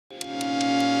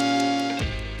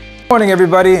Good morning,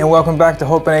 everybody, and welcome back to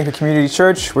Hope and Anchor Community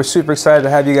Church. We're super excited to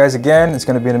have you guys again. It's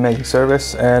going to be an amazing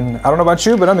service, and I don't know about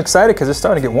you, but I'm excited because it's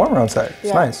starting to get warmer outside.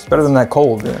 It's nice, better than that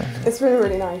cold. Yeah. It's really,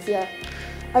 really nice, yeah.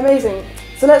 Amazing.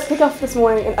 So let's kick off this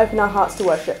morning and open our hearts to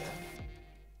worship.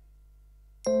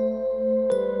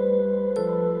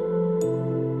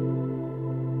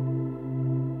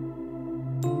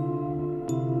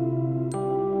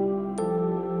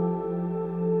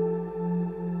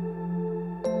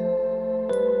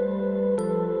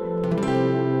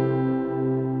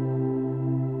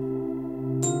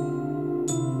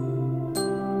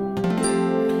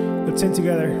 Let's sing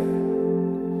together.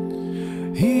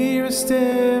 Here I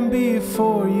stand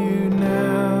before you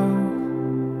now,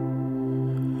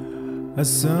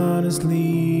 as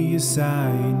honestly as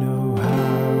I know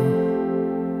how.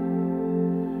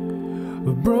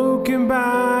 We're broken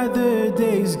by the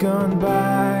days gone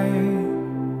by.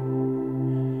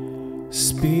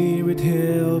 Spirit,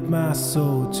 help my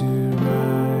soul to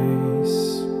rise.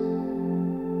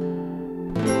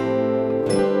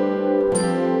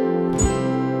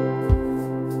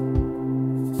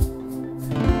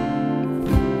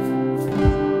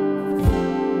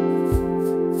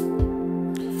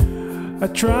 I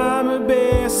try my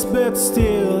best, but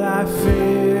still I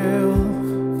fail.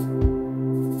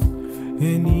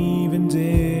 And even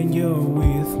then you're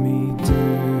with me,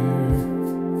 dear.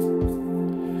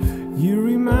 You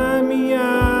remind me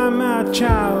I'm a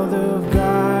child of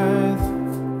God,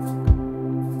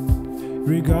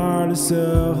 regardless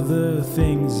of the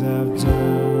things I've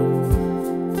done.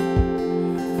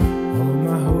 All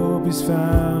my hope is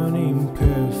found in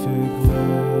perfect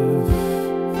love.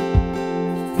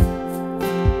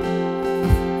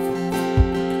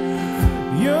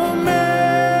 Your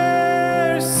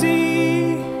mercy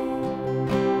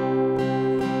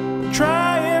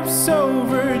triumphs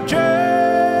over judgment,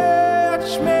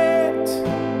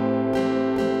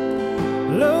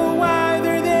 low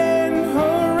wider than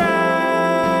horizons,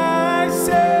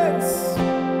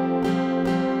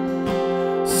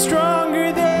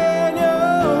 stronger than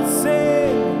all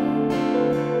sin.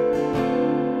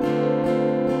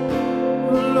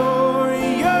 Lord,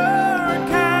 your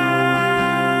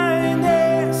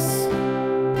kindness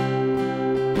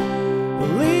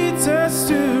leads us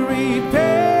to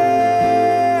repentance,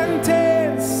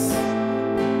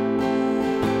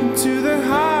 into the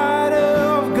heart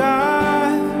of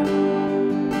God.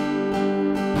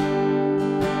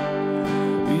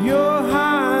 Your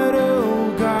heart,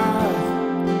 oh God,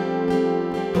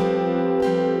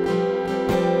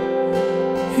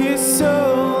 is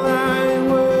all I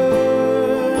want.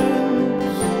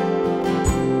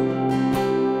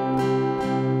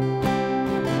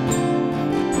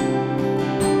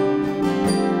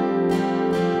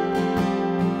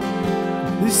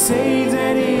 They say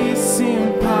that it's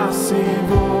impossible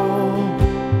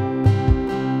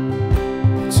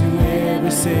to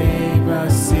ever save a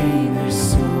sinner's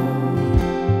soul,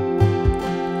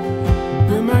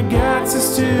 but my God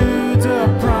says to the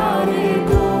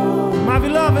prodigal, my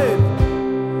beloved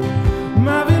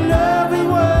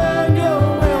one,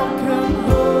 you're welcome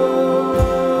home.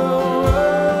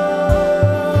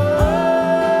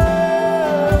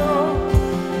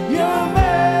 Your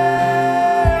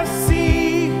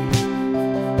mercy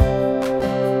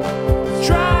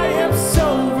triumphs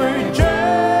over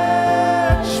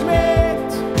judgment,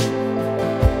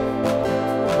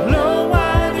 low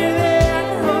wider than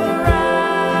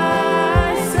horizons,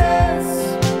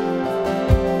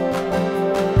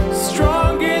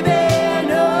 stronger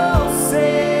than all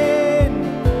sin.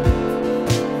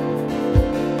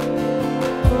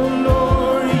 Oh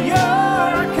Lord,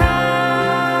 your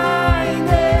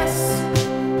kindness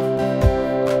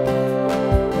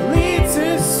leads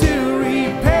us to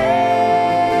repentance,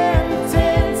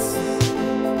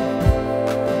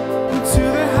 into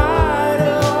the heart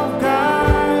of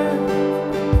God.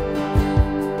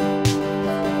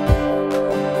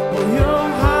 Oh, your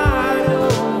heart,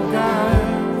 oh God,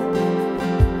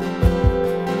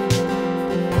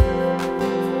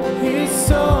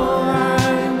 it's all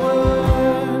I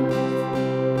want.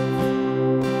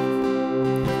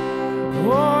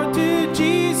 Oh, to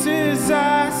Jesus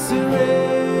I surrender.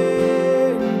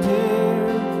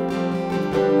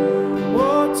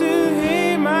 Oh, to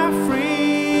Him I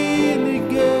freely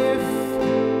give.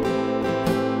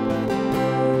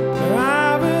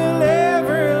 I will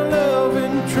ever love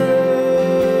and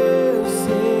trust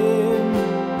Him,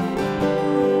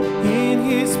 in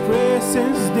His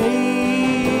presence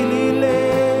daily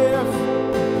live.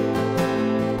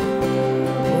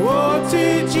 Oh,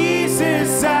 to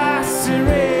Jesus I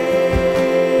surrender.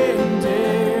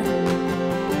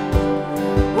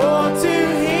 Oh, to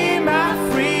Him I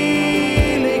freely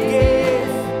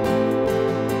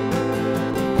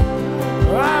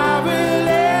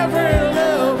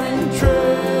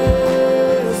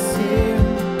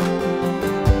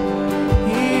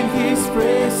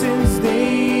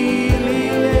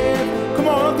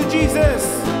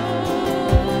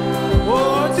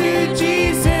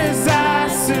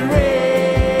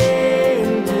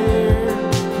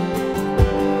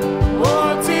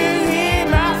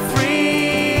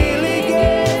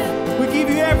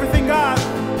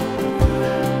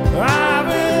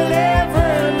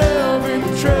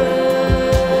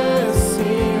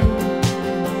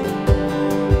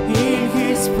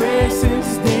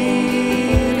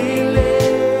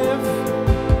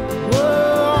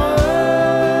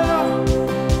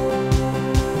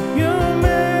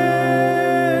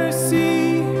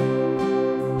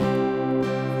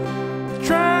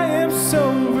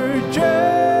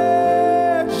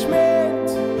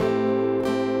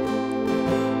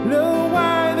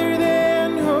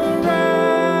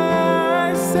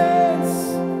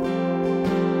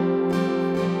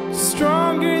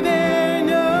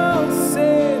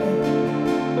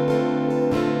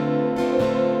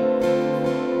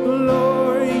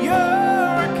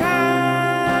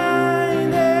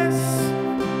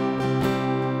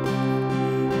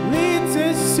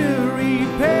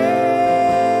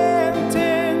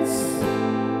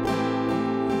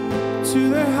to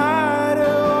the heart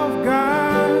of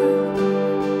God.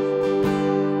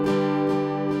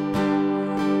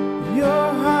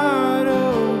 Your heart,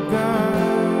 oh God,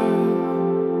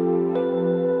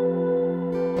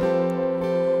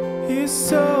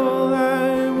 is all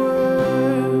I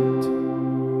want.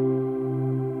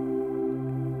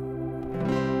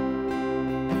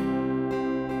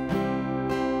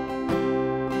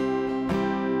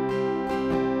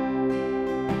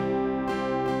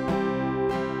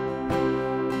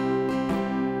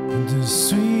 The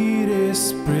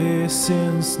sweetest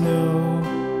presence now,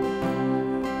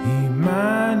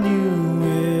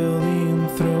 Emmanuel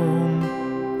enthroned,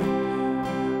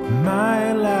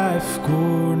 my life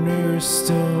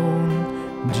cornerstone,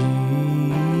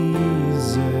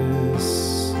 Jesus.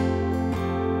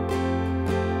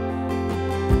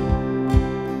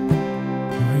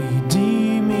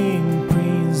 Redeeming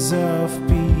Prince of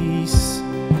Peace,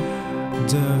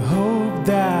 the hope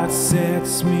that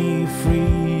sets me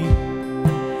free,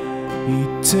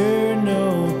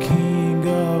 eternal King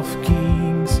of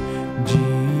Kings,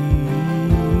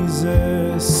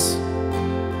 Jesus.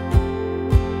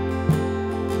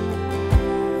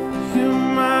 You're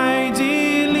my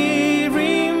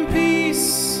delivering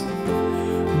peace,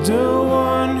 the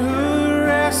one who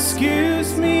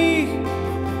rescues me,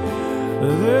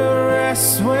 the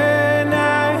rest when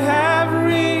I have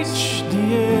reached the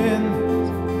end.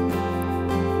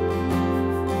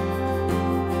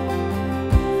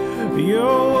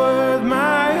 Your word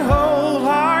my whole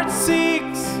heart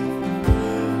seeks,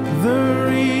 the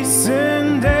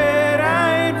reason that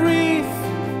I breathe,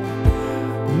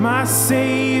 my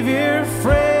Savior,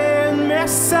 friend,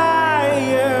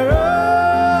 Messiah,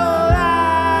 all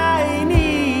I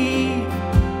need.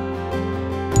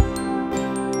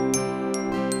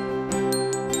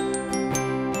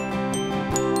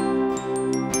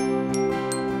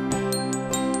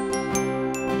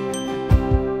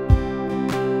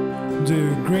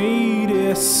 The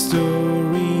greatest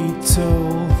story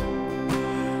told,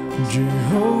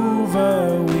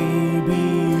 Jehovah we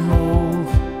behold,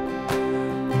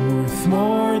 worth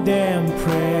more than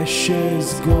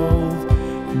precious gold,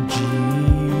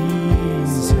 Jesus.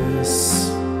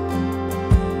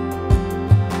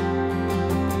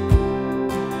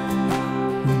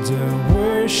 The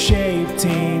word shaped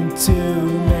into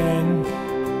man,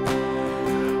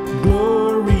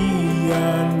 glory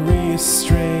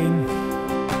unrestrained.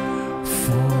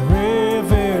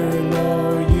 Forever,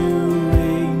 Lord, you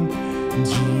reign,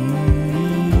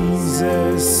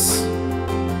 Jesus.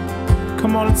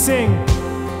 Come on and sing.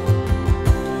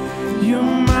 You're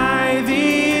my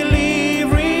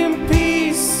delivering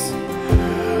peace,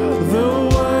 the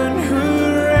one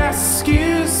who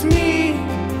rescues me,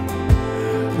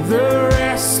 the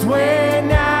rest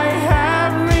when I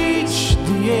have reached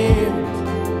the end.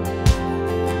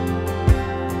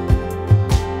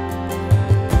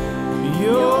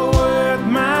 Your word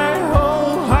my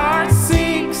whole heart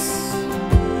seeks,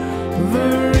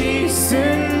 the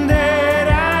reason that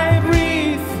I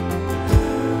breathe,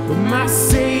 my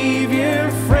Savior,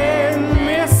 friend,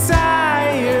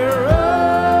 Messiah,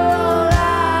 all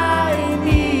I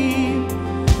need.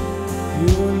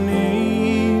 Your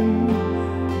name,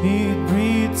 it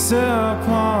breathes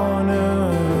upon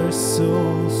our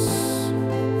souls.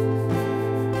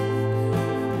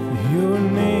 Your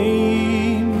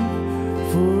name,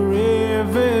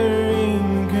 forever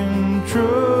in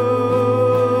control.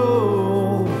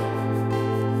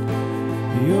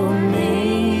 Your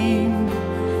name,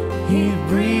 it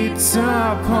breathes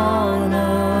upon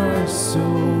our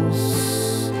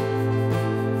souls.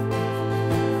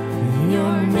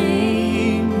 Your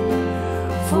name,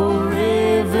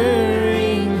 forever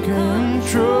in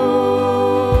control.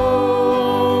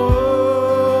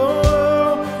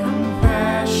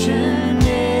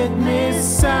 Compassionate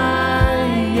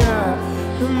Messiah,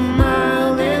 the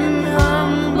mild and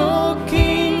humble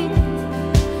King,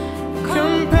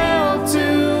 compelled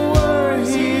toward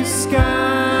His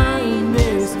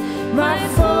kindness, my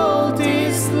fault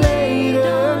is laid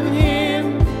on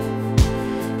Him.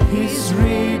 He's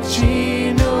rich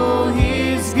in all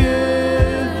His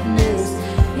goodness,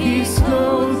 He's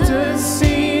clothed us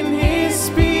in His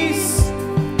peace.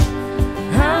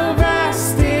 How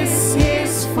vast is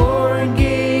His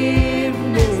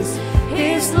forgiveness,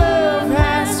 His love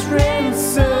has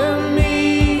ransomed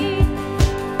me.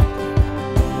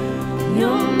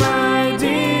 You're my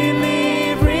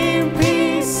delivering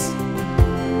peace,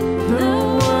 the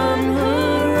one who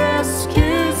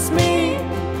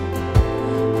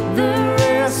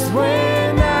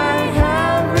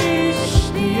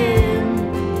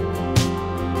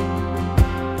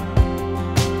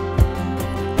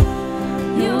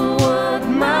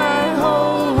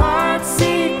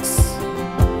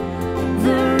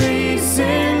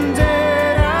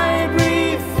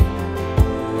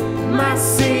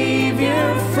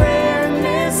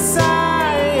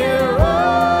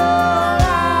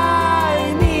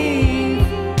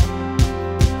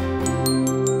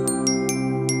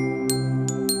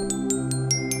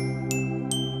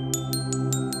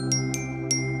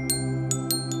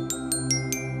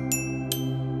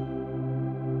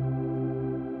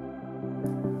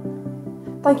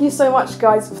Thank you so much,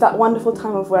 guys, for that wonderful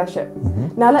time of worship.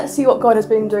 Now let's see what God has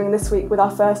been doing this week with our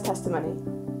first testimony.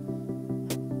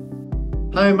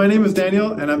 Hi, my name is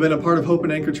Daniel, and I've been a part of Hope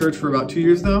and Anchor Church for about 2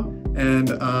 years now. And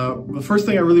the first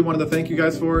thing I really wanted to thank you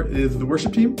guys for is the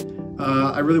worship team.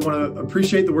 I really want to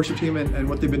appreciate the worship team and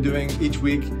what they've been doing each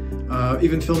week,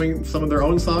 even filming some of their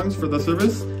own songs for the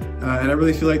service. And I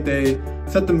really feel like they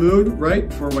set the mood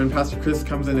right for when Pastor Chris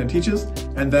comes in and teaches.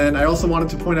 And then I also wanted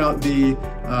to point out the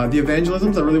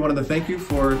evangelisms. I really wanted to thank you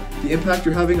for the impact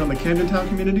you're having on the Camden Town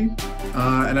community.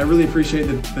 And I really appreciate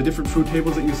the different food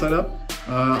tables that you set up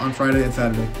on Friday and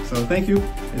Saturday. So thank you.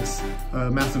 It's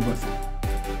a massive blessing.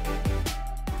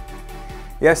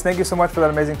 Yes, thank you so much for that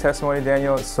amazing testimony,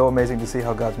 Daniel. It's so amazing to see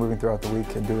how God's moving throughout the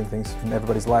week and doing things in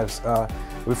everybody's lives.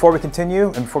 Before we continue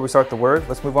and before we start the word,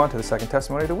 let's move on to the second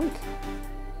testimony of the week.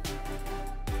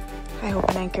 Hi, Hope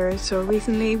and Anchor. So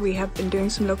recently we have been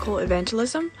doing some local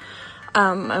evangelism.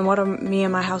 And what me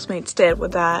and my housemates did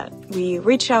was that we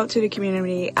reached out to the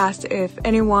community, asked if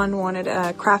anyone wanted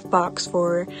a craft box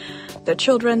for their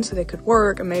children so they could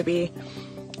work and maybe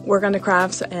work on the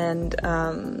crafts and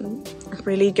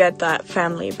really get that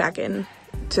family back in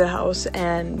to the house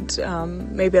and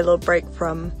maybe a little break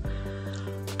from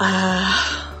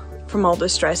all the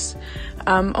stress.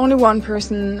 Only one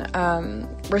person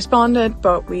responded,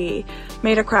 but we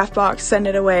made a craft box, sent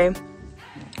it away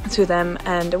to them,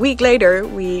 and a week later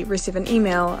we received an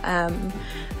email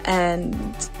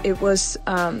and it was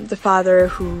the father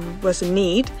who was in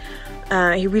need.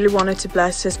 He really wanted to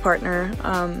bless his partner.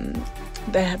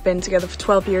 They had been together for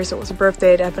 12 years. It was a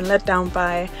birthday. They had been let down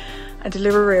by a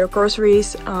delivery of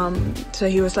groceries. So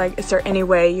he was like, is there any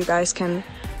way you guys can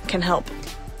help?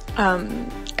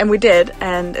 And we did.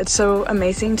 And it's so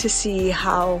amazing to see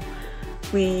how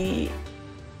we,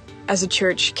 as a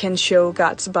church, can show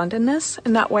God's abundantness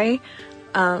in that way.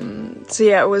 So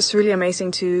yeah, it was really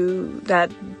amazing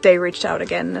that they reached out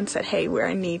again and said, hey, we're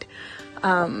in need.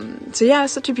 So yeah,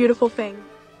 it's such a beautiful thing.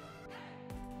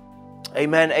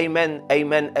 Amen, amen,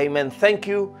 amen, amen. Thank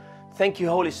you,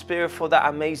 Holy Spirit, for that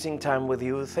amazing time with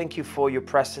you. Thank you for your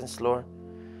presence, Lord.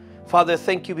 Father,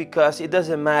 thank you because it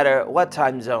doesn't matter what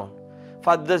time zone.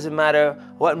 Father, it doesn't matter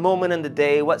what moment in the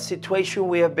day, what situation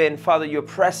we have been. Father, your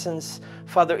presence,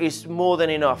 Father, is more than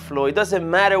enough, Lord. It doesn't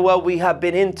matter what we have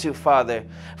been into, Father.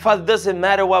 Father, it doesn't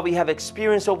matter what we have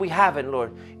experienced or we haven't,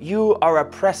 Lord. You are a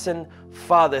present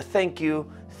Father. Thank you,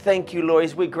 Lord.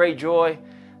 It's with great joy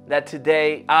that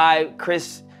today I,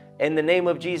 Chris, in the name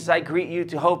of Jesus, I greet you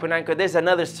to Hope and Anchor. There's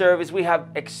another service. We have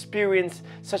experienced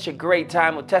such a great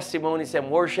time of testimonies and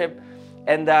worship.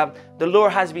 And the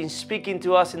Lord has been speaking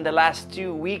to us in the last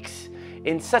 2 weeks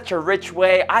in such a rich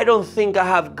way. I don't think I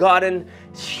have gotten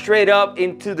straight up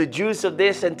into the juice of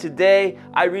this. And today,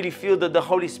 I really feel that the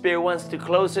Holy Spirit wants to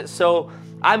close it. So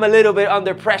I'm a little bit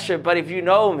under pressure. But if you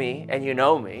know me, and you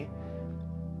know me,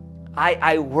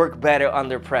 I work better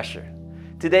under pressure.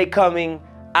 Today, coming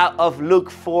out of Luke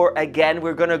 4 again,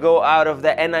 we're going to go out of the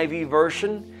NIV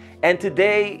version. And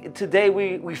today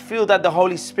we feel that the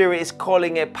Holy Spirit is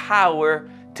calling a power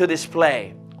to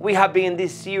display. We have been in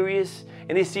this series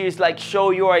like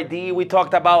Show Your ID. We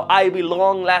talked about I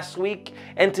Belong last week.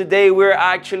 And today we're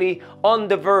actually on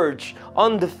the verge,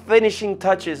 on the finishing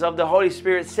touches of the Holy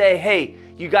Spirit say, hey,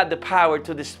 you got the power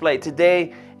to display.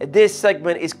 Today, this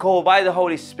segment is called By the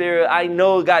Holy Spirit. I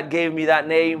know God gave me that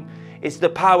name. It's the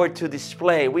power to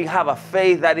display. We have a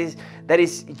faith that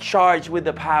is charged with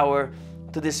the power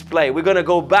to display. We're going to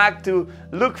go back to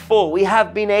Luke 4. We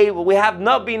have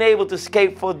not been able to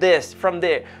escape from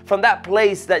that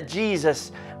place that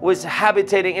Jesus was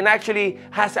habitating and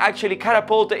has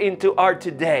catapulted into our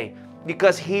today,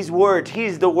 because His Word,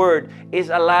 He's the Word,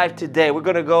 is alive today. We're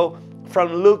going to go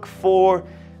from Luke 4,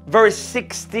 verse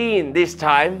 16 this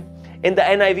time. In the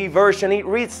NIV version, it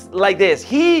reads like this.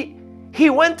 He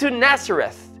went to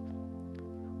Nazareth,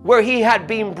 where he had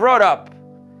been brought up,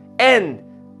 and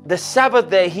the Sabbath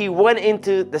day he went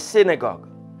into the synagogue.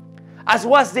 As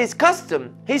was his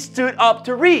custom, he stood up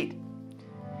to read.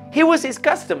 It was his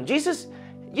custom. Jesus,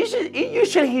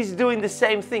 usually he's doing the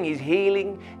same thing. He's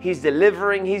healing, he's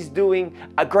delivering, he's doing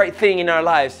a great thing in our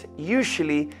lives.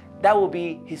 Usually that will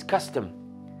be his custom.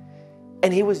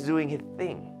 And he was doing his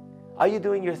thing. Are you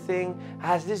doing your thing?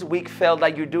 Has this week felt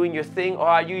like you're doing your thing? Or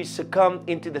are you succumbed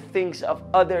into the things of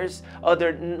others,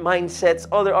 other mindsets,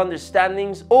 other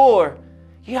understandings? Or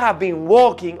you have been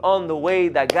walking on the way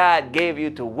that God gave you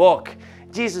to walk?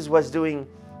 Jesus was doing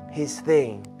his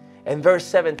thing. And verse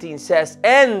 17 says,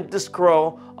 and the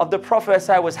scroll of the prophet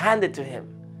Isaiah was handed to him.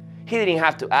 He didn't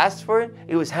have to ask for it.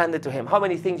 It was handed to him. How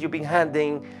many things you've been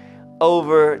handing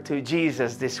over to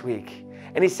Jesus this week?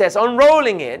 And he says,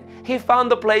 unrolling it, he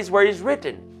found the place where it's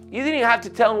written. You didn't have to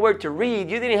tell him where to read.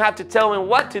 You didn't have to tell him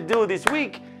what to do this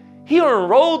week. He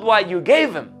unrolled what you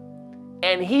gave him.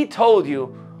 And he told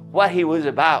you what he was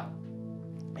about.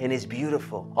 And it's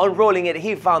beautiful. Unrolling it,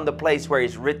 he found the place where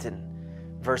it's written.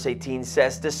 Verse 18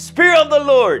 says, the Spirit of the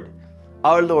Lord,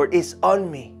 our Lord, is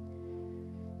on me.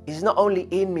 It's not only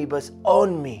in me, but it's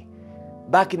on me.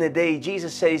 Back in the day,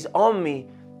 Jesus said he's on me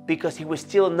because he was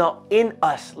still not in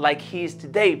us like he is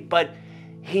today. But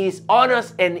he's on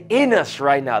us and in us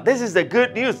right now. This is the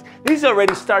good news. This is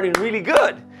already starting really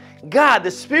good. God,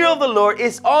 the Spirit of the Lord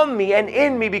is on me and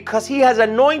in me because he has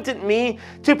anointed me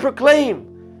to proclaim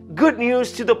good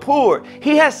news to the poor.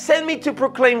 He has sent me to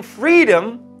proclaim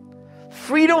freedom,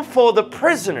 freedom for the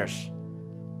prisoners,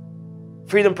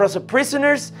 freedom for the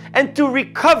prisoners, and to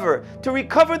recover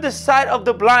the sight of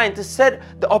the blind, to set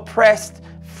the oppressed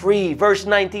free. Verse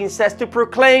 19 says to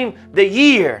proclaim the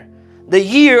year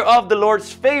of the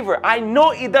Lord's favor. I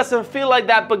know it doesn't feel like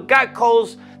that, but God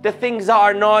calls the things that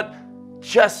are not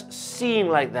just seem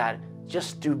like that,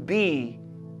 just to be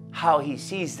how he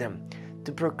sees them.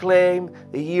 To proclaim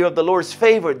the year of the Lord's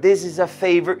favor. This is a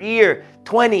favor year.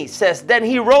 20 says, then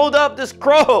he rolled up the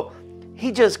scroll.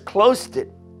 He just closed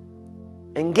it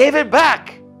and gave it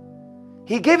back.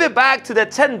 He gave it back to the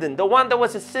attendant, the one that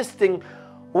was assisting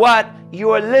what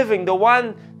you are living, the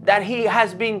one that he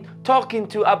has been talking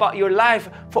to about your life.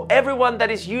 For everyone that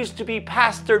is used to be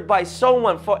pastored by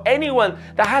someone, for anyone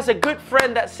that has a good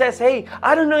friend that says, hey,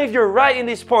 I don't know if you're right in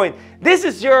this point. This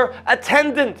is your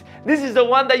attendant. This is the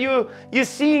one that you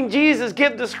seeing Jesus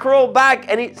give the scroll back.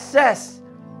 And it says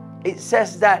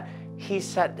that he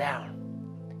sat down.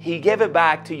 He gave it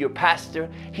back to your pastor.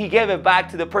 He gave it back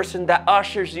to the person that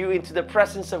ushers you into the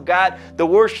presence of God, the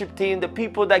worship team, the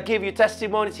people that give you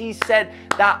testimonies. He said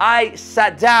that I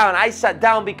sat down. I sat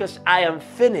down because I am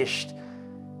finished.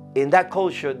 In that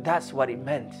culture, that's what it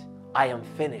meant. I am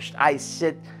finished. I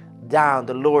sit down.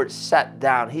 The Lord sat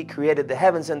down. He created the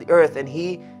heavens and the earth, and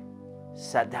he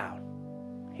sat down.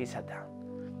 He sat down.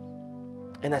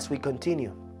 And as we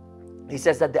continue, he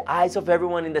says that the eyes of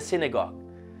everyone in the synagogue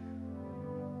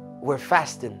were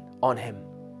fastened on him.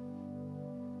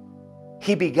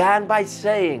 He began by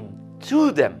saying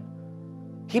to them,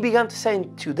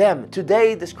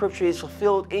 today the scripture is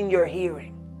fulfilled in your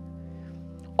hearing.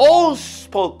 All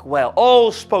spoke well.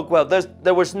 All spoke well.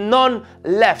 There was none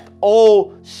left.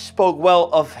 All spoke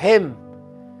well of him.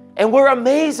 And we're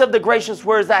amazed of the gracious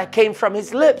words that came from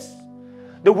his lips.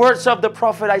 The words of the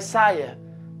prophet Isaiah.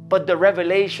 But the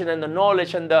revelation and the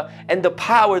knowledge and the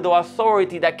power, the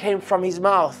authority that came from his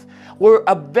mouth were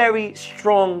a very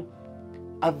strong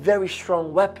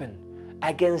weapon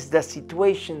against the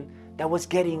situation that was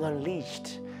getting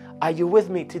unleashed. Are you with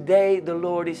me? Today the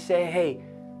Lord is saying, hey,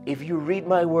 if you read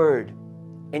my word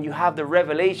and you have the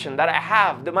revelation that I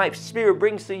have, that my Spirit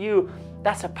brings to you,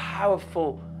 that's a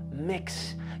powerful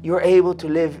mix. You're able to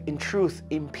live in truth,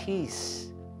 in peace.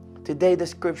 Today the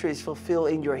scripture is fulfilled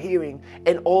in your hearing,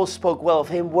 and all spoke well of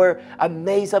him. We're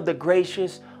amazed of the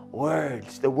gracious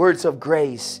words, the words of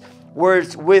grace,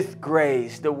 words with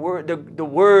grace. The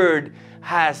word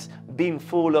has been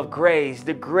full of grace.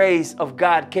 The grace of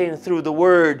God came through the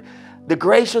word. The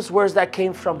gracious words that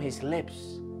came from his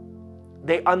lips.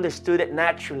 They understood it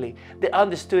naturally. They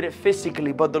understood it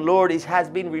physically. But the Lord has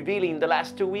been revealing the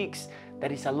last 2 weeks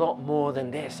that it's a lot more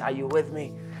than this. Are you with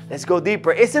me? Let's go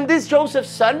deeper. Isn't this Joseph's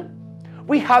son?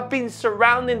 We have been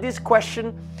surrounding this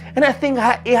question, and I think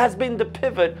it has been the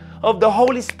pivot of the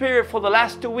Holy Spirit for the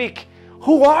last 2 weeks.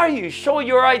 Who are you? Show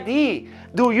your ID.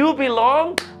 Do you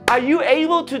belong? Are you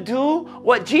able to do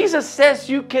what Jesus says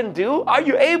you can do? Are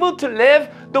you able to live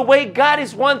the way God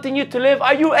is wanting you to live?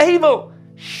 Are you able?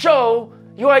 Show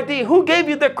your ID. Who gave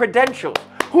you the credentials?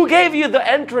 Who gave you the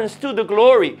entrance to the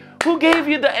glory? Who gave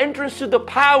you the entrance to the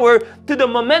power, to the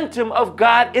momentum of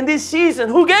God in this season?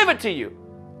 Who gave it to you?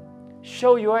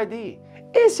 Show your ID.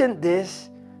 Isn't this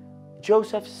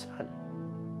Joseph's son?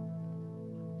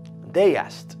 They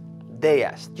asked.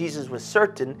 Jesus was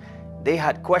certain. They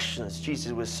had questions.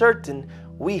 Jesus was certain.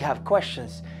 We have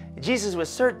questions. Jesus was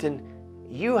certain.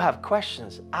 You have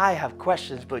questions. I have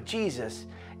questions. But Jesus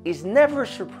is never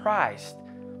surprised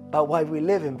by what we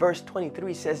live in. Verse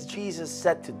 23 says, Jesus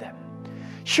said to them,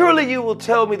 surely you will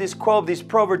tell me this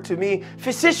proverb to me,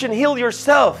 physician, heal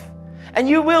yourself. And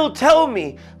you will tell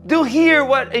me, do here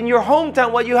what in your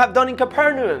hometown, what you have done in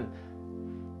Capernaum.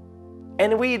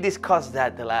 And we discussed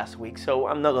that the last week, so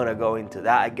I'm not going to go into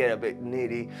that. I get a bit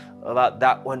nitty about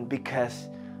that one because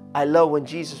I love when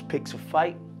Jesus picks a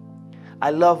fight.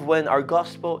 I love when our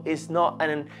gospel is not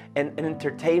an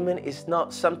entertainment. It's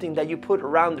not something that you put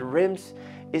around the rims.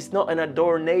 It's not an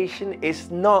adornation. It's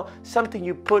not something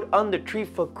you put on the tree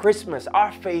for Christmas.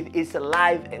 Our faith is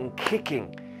alive and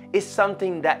kicking. It's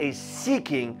something that is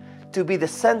seeking to be the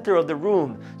center of the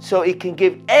room so it can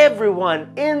give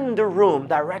everyone in the room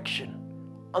direction,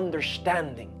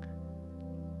 understanding,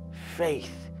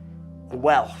 faith,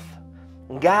 wealth.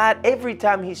 God, every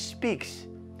time He speaks,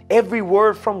 every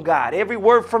word from God, every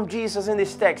word from Jesus in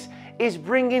this text is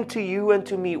bringing to you and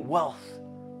to me wealth,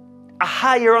 a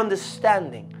higher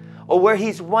understanding of where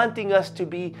He's wanting us to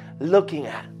be looking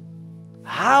at,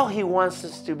 how He wants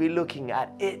us to be looking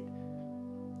at it,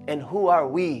 and who are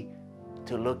we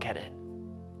to look at it.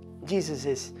 Jesus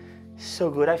is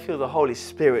so good. I feel the Holy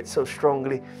Spirit so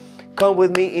strongly. Come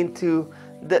with me into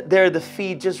the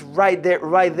feet, just right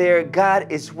there.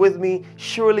 God is with me.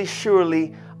 Surely,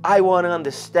 surely, I want to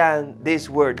understand this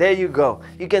word. There you go.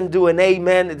 You can do an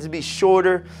amen. It'll be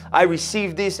shorter. I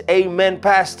received this. Amen,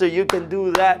 Pastor. You can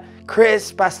do that.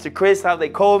 Chris, Pastor Chris, how they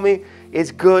call me.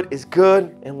 It's good. It's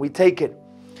good. And we take it.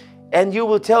 And you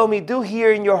will tell me, do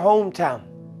here in your hometown.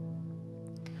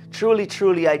 Truly,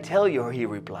 truly, I tell you, He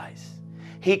replies.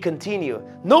 He continued,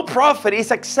 no prophet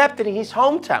is accepted in his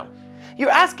hometown.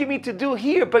 You're asking me to do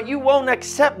here, but you won't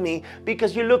accept me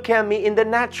because you look at me in the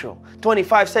natural.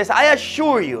 25 says, I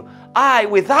assure you, I,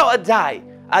 without a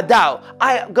doubt,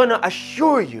 I am going to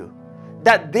assure you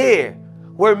that there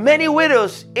were many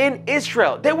widows in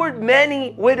Israel. There were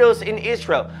many widows in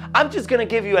Israel. I'm just going to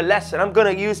give you a lesson. I'm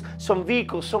going to use some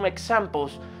vehicles, some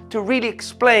examples to really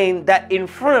explain that in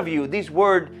front of you, this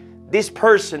word, this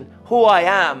person, who I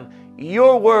am,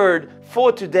 your word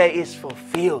for today is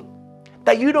fulfilled.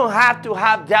 That you don't have to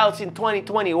have doubts in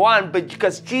 2021, but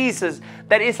because Jesus,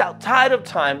 that is outside of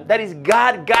time, that is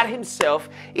God Himself,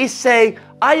 is saying,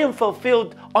 I am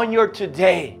fulfilled on your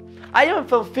today. I am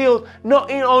fulfilled not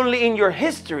only in your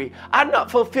history. I'm not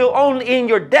fulfilled only in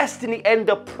your destiny and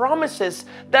the promises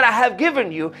that I have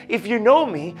given you if you know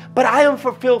me, but I am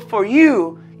fulfilled for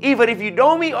you, even if you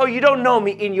know me or you don't know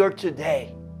me, in your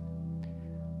today.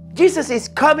 Jesus is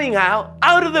coming out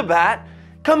of the bat,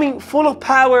 coming full of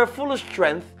power, full of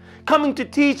strength, coming to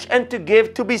teach and to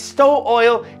give, to bestow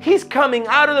oil. He's coming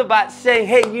out of the bat saying,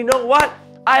 hey, you know what?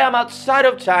 I am outside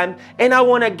of time and I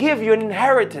want to give you an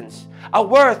inheritance, a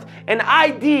worth, an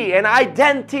ID, an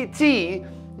identity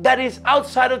that is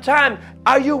outside of time.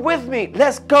 Are you with me?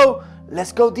 Let's go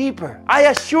deeper. I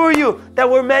assure you there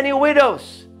were many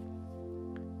widows.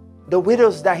 The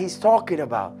widows that He's talking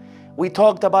about. We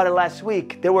talked about it last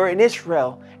week. They were in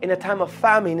Israel in a time of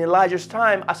famine, in Elijah's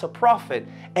time as a prophet,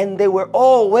 and they were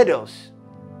all widows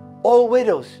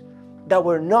that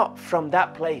were not from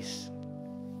that place.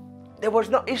 There was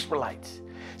no Israelites.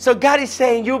 So God is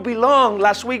saying, you belong.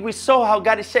 Last week we saw how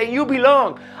God is saying, you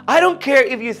belong. I don't care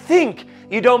if you think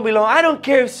you don't belong. I don't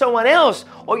care if someone else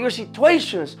or your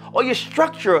situations or your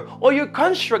structure or your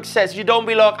construct says you don't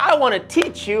belong. I want to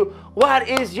teach you what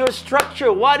is your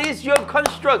structure, what is your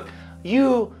construct.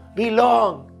 You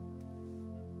belong.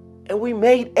 And we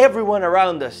made everyone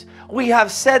around us. We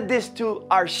have said this to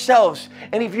ourselves.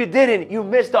 And if you didn't, you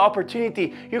missed the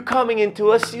opportunity. You're coming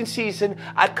into a season,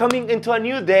 coming into a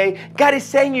new day. God is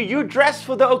saying you're dressed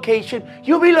for the occasion.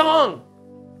 You belong.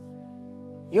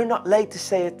 You're not late to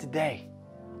say it today.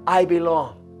 I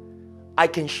belong. I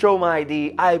can show my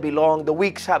ID. I belong. The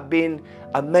weeks have been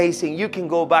amazing. You can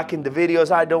go back in the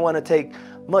videos. I don't want to take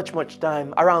much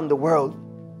time. Around the world,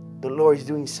 the Lord is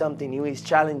doing something new. He's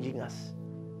challenging us.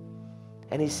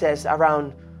 And He says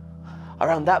around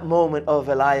that moment of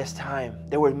Elijah's time,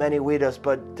 there were many widows,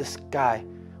 but the sky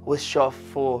was shut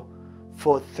for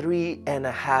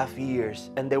 3.5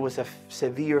 years. And there was a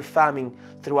severe famine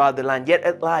throughout the land. Yet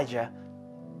Elijah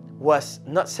was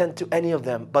not sent to any of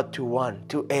them, but to one,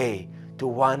 to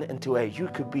one and to A. You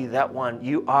could be that one.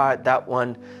 You are that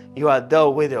one. You are the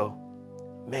widow,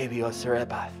 maybe of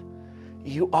Zarephath.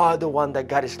 You are the one that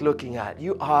God is looking at.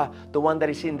 You are the one that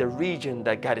is in the region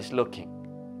that God is looking.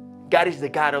 God is the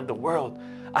God of the world.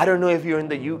 I don't know if you're in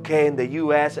the UK, in the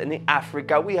US, and in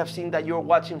Africa. We have seen that you're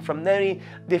watching from many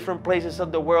different places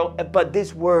of the world. But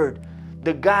this word,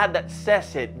 the God that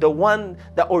says it, the one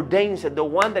that ordains it, the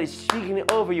one that is speaking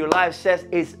it over your life says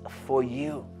is for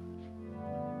you.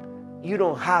 You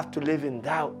don't have to live in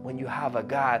doubt when you have a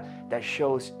God that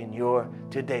shows in your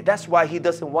today. That's why He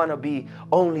doesn't want to be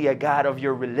only a God of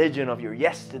your religion, of your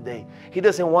yesterday. He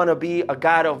doesn't want to be a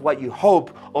God of what you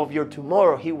hope, of your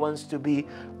tomorrow. He wants to be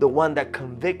the one that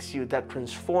convicts you, that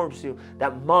transforms you,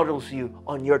 that models you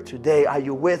on your today. Are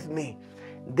you with me?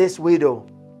 This widow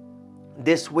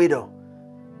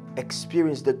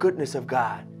experienced the goodness of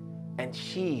God, and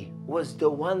she was the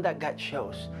one that God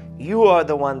chose. You are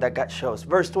the one that God chose.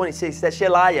 Verse 26 says,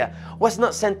 Elijah was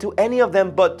not sent to any of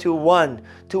them, but to one,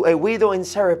 to a widow in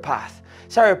Zarephath.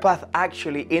 Zarephath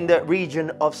actually in the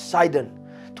region of Sidon.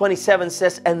 27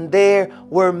 says, and there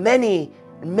were many.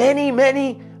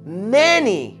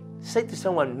 Say to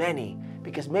someone, many.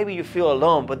 Because maybe you feel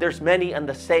alone, but there's many and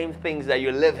the same things that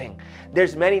you're living.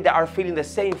 There's many that are feeling the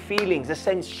same feelings, the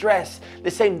same stress,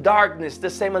 the same darkness, the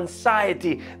same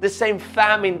anxiety, the same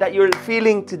famine that you're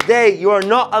feeling today. You are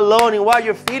not alone in what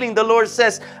you're feeling. The Lord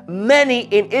says, many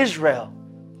in Israel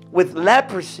with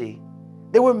leprosy.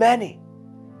 There were many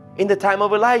in the time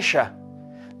of Elisha.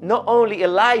 Not only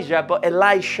Elijah, but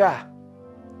Elisha.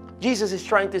 Jesus is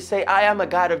trying to say, I am a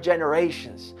God of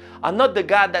generations. I'm not the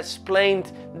God that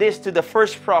explained this to the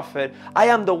first prophet. I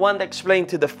am the one that explained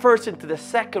to the first and to the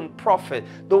second prophet.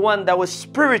 The one that was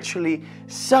spiritually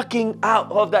sucking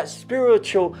out of that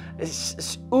spiritual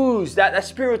ooze, that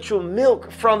spiritual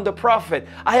milk from the prophet.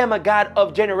 I am a God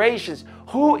of generations.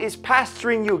 Who is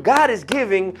pastoring you? God is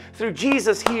giving through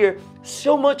Jesus here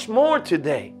so much more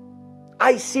today.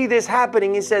 I see this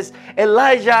happening. It says,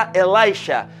 Elijah,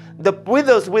 Elisha. The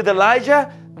widows with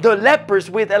Elijah, the lepers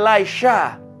with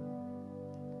Elisha.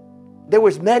 There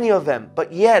was many of them,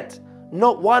 but yet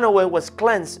not one of them was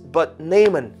cleansed, but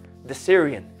Naaman, the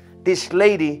Syrian. This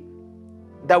lady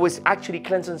that was actually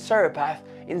cleansed in Zarephath,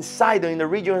 in Sidon, in the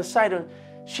region of Sidon,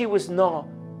 she was not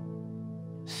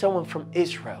someone from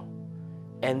Israel.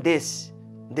 And this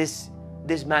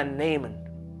man Naaman,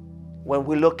 when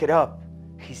we look it up,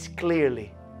 he's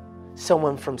clearly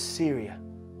someone from Syria.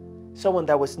 Someone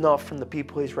that was not from the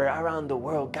people of Israel. Around the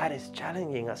world, God is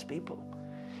challenging us, people.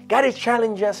 God is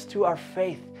challenging us to our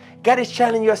faith. God is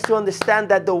challenging us to understand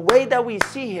that the way that we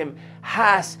see Him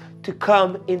has to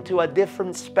come into a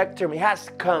different spectrum. It has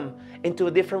to come into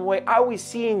a different way. Are we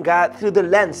seeing God through the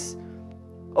lens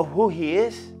of who He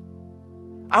is?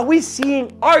 Are we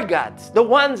seeing our gods, the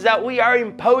ones that we are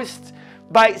imposed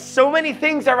by so many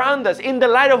things around us, in the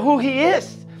light of who He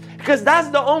is? Because that's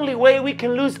the only way we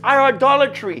can lose our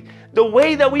idolatry. The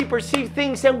way that we perceive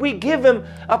things and we give Him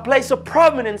a place of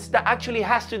prominence that actually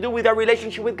has to do with our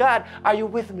relationship with God. Are you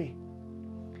with me?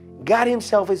 God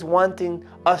Himself is wanting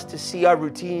us to see our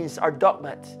routines, our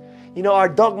dogmas. You know, our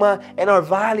dogma and our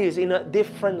values in a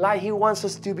different light. He wants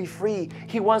us to be free.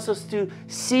 He wants us to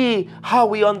see how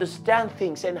we understand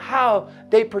things and how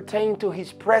they pertain to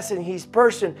His presence, His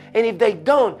person. And if they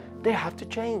don't, they have to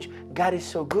change. God is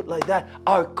so good like that.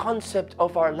 Our concept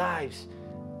of our lives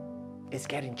is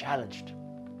getting challenged.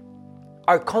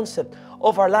 Our concept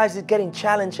of our lives is getting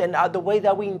challenged, and the way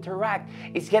that we interact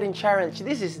is getting challenged.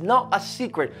 This is not a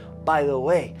secret, by the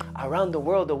way. Around the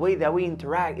world, the way that we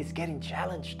interact is getting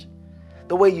challenged.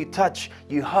 The way you touch,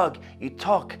 you hug, you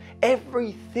talk,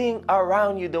 everything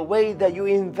around you, the way that you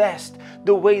invest,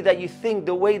 the way that you think,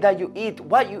 the way that you eat,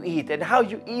 what you eat, and how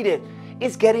you eat it,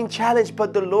 is getting challenged.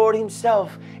 But the Lord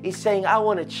Himself is saying, I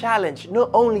want to challenge not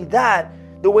only that,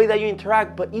 the way that you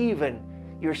interact, but even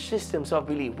your systems of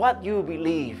belief. What you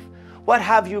believe. What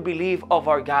have you believed of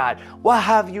our God? What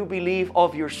have you believed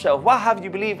of yourself? What have you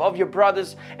believed of your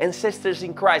brothers and sisters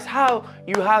in Christ? How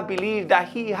you have believed that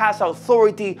He has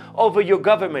authority over your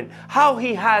government? How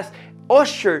He has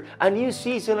ushered a new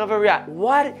season of Iraq?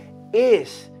 What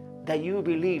is that you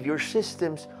believe? Your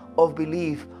systems of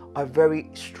belief are very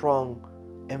strong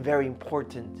and very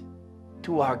important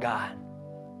to our God.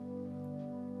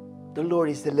 The Lord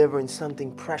is delivering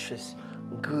something precious,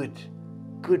 good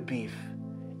beef.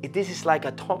 If this is like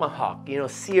a tomahawk, you know,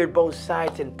 seared both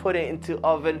sides and put it into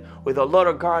oven with a lot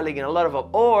of garlic and a lot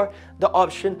of, or the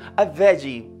option, a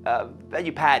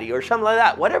veggie patty or something like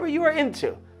that, whatever you are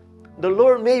into. The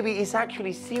Lord maybe is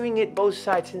actually searing it both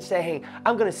sides and saying, hey,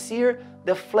 I'm going to sear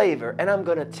the flavor and I'm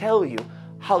going to tell you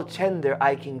how tender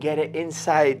I can get it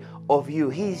inside of you.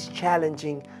 He's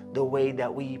challenging the way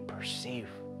that we perceive,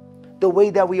 the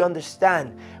way that we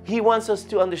understand. He wants us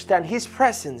to understand His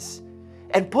presence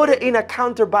and put it in a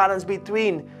counterbalance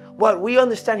between what we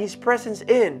understand His presence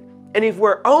in, and if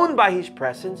we're owned by His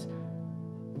presence,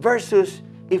 versus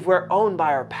if we're owned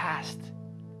by our past.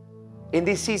 In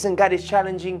this season, God is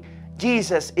challenging,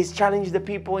 Jesus is challenging the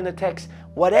people in the text.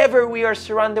 Whatever we are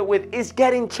surrounded with is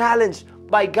getting challenged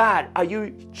by God. Are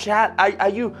you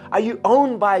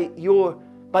owned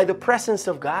by the presence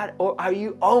of God, or are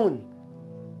you owned?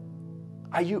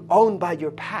 Are you owned by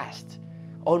your past?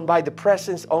 Owned by the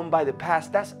presence, owned by the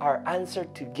past? That's our answer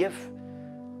to give.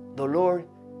 The Lord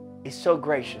is so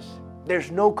gracious. There's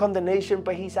no condemnation,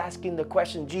 but He's asking the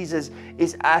question. Jesus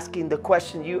is asking the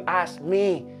question you asked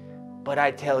me. But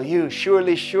I tell you,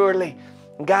 surely, surely,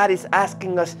 God is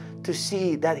asking us to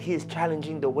see that He is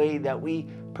challenging the way that we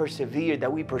persevere,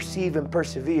 that we perceive and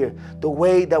persevere, the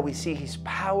way that we see His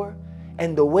power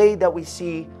and the way that we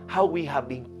see how we have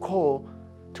been called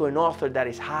to an author that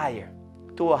is higher,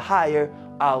 to a higher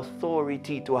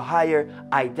authority, to a higher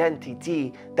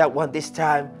identity that one this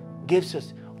time gives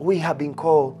us. We have been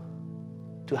called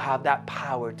to have that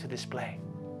power to display.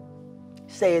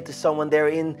 Say it to someone there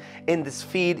in this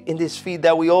feed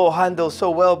that we all handle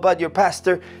so well, but your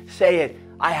pastor, say it.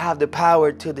 I have the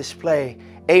power to display.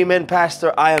 Amen,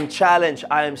 Pastor. I am challenged.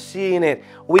 I am seeing it.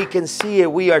 We can see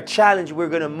it. We are challenged. We're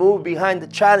going to move behind the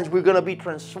challenge. We're going to be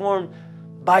transformed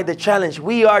by the challenge.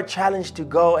 We are challenged to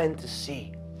go and to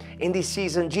see. In this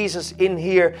season, Jesus in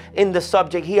here, in the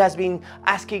subject, He has been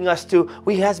asking us to,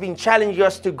 He has been challenging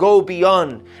us to go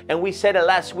beyond. And we said it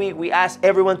last week. We asked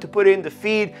everyone to put it in the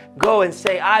feed. Go and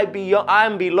say, I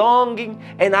am belonging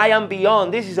and I am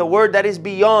beyond. This is a word that is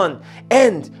beyond.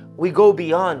 And we go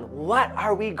beyond. What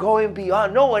are we going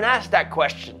beyond? No one asked that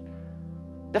question.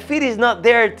 The feed is not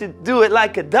there to do it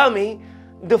like a dummy.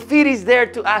 The feed is there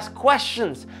to ask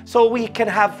questions so we can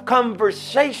have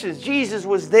conversations. Jesus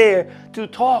was there to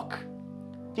talk.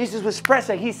 Jesus was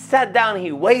present. He sat down,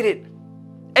 He waited.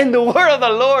 And the word of the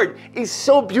Lord is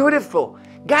so beautiful.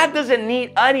 God doesn't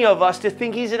need any of us to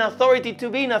think He's an authority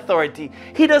to be an authority.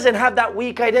 He doesn't have that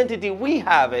weak identity. We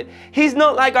have it. He's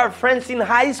not like our friends in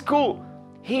high school.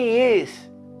 He is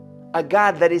a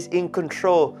God that is in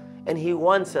control, and He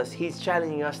wants us, He's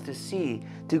challenging us to see,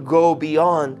 to go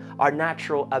beyond our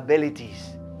natural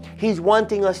abilities. He's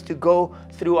wanting us to go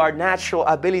through our natural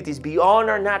abilities, beyond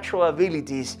our natural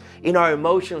abilities, in our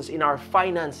emotions, in our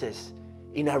finances,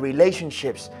 in our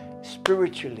relationships,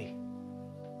 spiritually,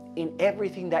 in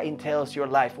everything that entails your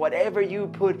life. Whatever you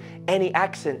put any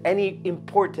accent, any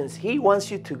importance, He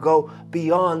wants you to go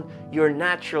beyond your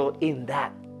natural in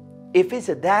that. If it's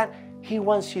a that, He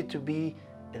wants you to be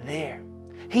there.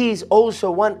 He's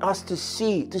also want us to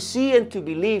see and to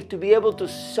believe, to be able to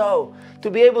sow,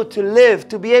 to be able to live,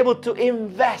 to be able to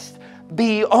invest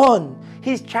beyond.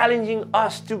 He's challenging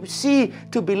us to see,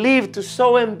 to believe, to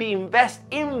sow and be invest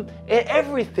in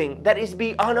everything that is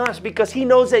beyond us, because He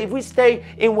knows that if we stay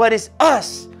in what is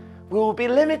us, we will be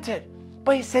limited.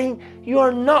 But He's saying, you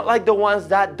are not like the ones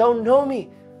that don't know me.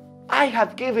 I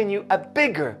have given you a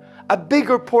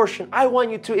bigger portion. I want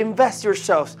you to invest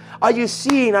yourselves. Are you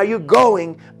seeing? Are you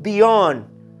going beyond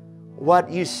what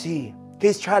you see?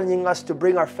 He's challenging us to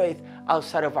bring our faith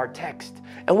outside of our text.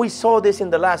 And we saw this in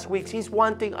the last weeks. He's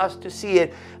wanting us to see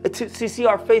it, to see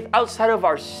our faith outside of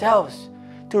ourselves,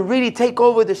 to really take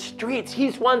over the streets.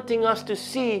 He's wanting us to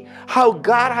see how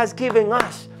God has given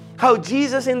us, how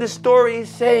Jesus in the story is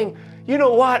saying, you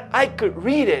know what? I could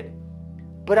read it,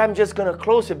 but I'm just going to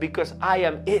close it because I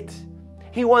am it.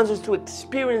 He wants us to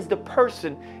experience the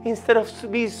person instead of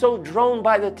being so drawn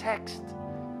by the text.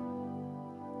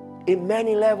 In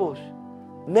many levels,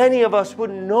 many of us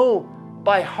would know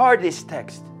by heart this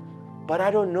text, but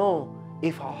I don't know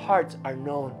if our hearts are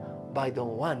known by the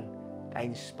one that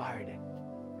inspired it.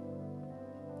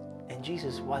 And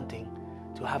Jesus wanting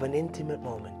to have an intimate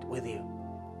moment with you,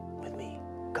 with me.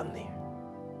 Come near.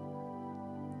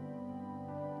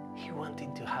 He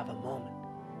wanting to have a moment.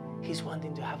 He's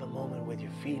wanting to have a moment with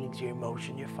your feelings, your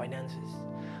emotion, your finances,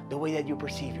 the way that you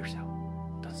perceive yourself.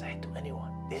 Don't say it to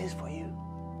anyone. This is for you.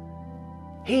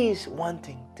 He's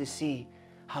wanting to see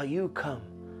how you come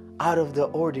out of the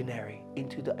ordinary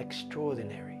into the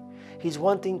extraordinary. He's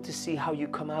wanting to see how you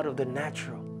come out of the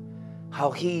natural, how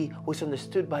He was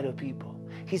understood by the people.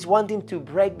 He's wanting to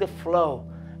break the flow,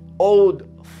 old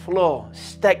flow,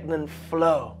 stagnant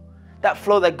flow, that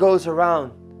flow that goes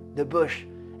around the bush.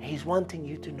 He's wanting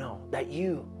you to know that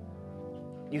you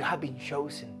have been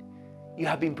chosen. You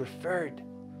have been preferred.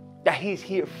 That He's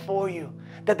here for you.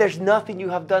 That there's nothing you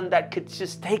have done that could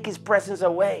just take His presence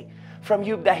away from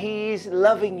you. That He is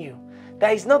loving you.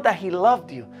 That it's not that He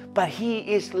loved you, but He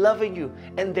is loving you.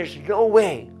 And there's no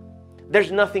way,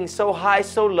 there's nothing so high,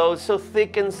 so low, so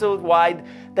thick and so wide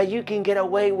that you can get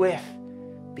away with,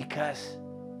 because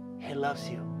He loves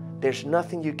you. There's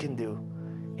nothing you can do.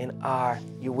 And are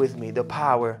you with me? The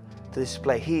power to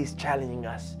display. He's challenging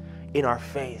us in our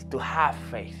faith, to have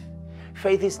faith.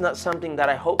 Faith is not something that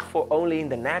I hope for only in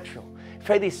the natural.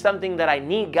 Faith is something that I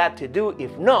need God to do.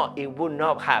 If not, it would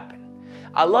not happen.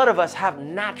 A lot of us have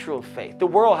natural faith. The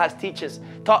world has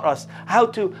taught us how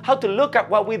to look at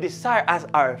what we desire as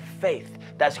our faith.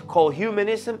 That's called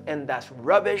humanism, and that's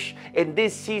rubbish in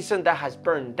this season that has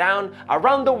burned down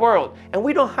around the world. And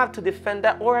we don't have to defend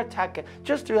that or attack it.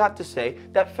 Just to have to say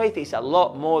that faith is a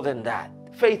lot more than that.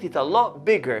 Faith is a lot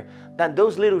bigger than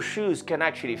those little shoes can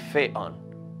actually fit on.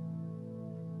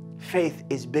 Faith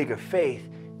is bigger. Faith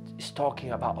is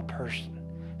talking about a person.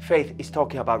 Faith is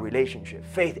talking about relationship.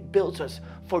 Faith builds us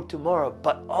for tomorrow,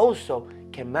 but also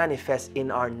can manifest in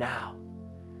our now.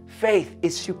 Faith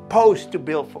is supposed to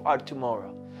build for our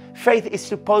tomorrow. Faith is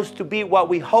supposed to be what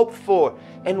we hope for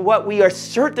and what we are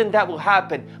certain that will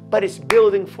happen, but it's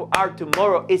building for our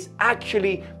tomorrow. It's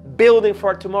actually building for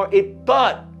our tomorrow.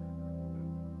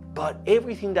 But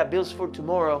everything that builds for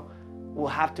tomorrow will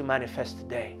have to manifest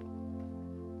today.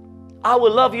 I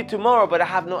will love you tomorrow, but I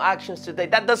have no actions today.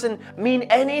 That doesn't mean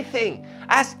anything.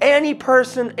 As any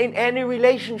person in any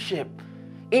relationship,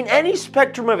 in any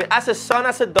spectrum of it, as a son,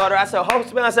 as a daughter, as a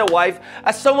husband, as a wife,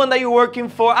 as someone that you're working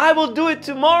for, I will do it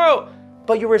tomorrow.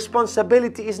 But your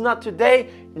responsibility is not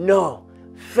today. No.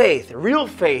 Faith, real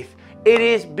faith, it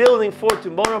is building for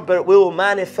tomorrow, but it will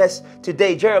manifest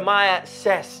today. Jeremiah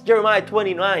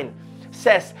 29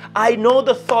 says, I know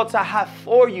the thoughts I have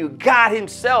for you. God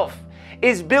himself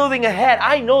is building ahead.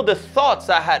 I know the thoughts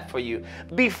I had for you.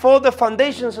 Before the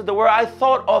foundations of the world, I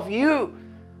thought of you.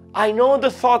 I know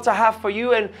the thoughts I have for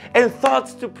you, and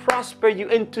thoughts to prosper you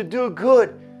and to do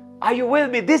good. Are you with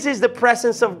me? This is the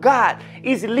presence of God.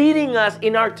 He's leading us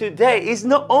in our today. It's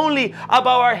not only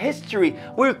about our history.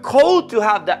 We're called to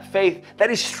have that faith that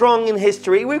is strong in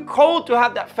history. We're called to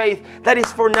have that faith that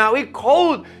is for now. We're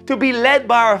called to be led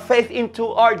by our faith into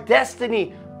our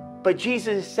destiny. But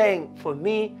Jesus is saying, for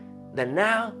me, the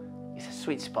now is a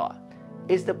sweet spot.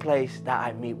 It's the place that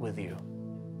I meet with you.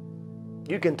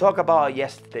 You can talk about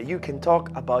yesterday. You can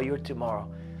talk about your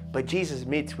tomorrow. But Jesus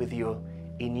meets with you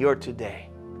in your today.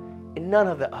 In none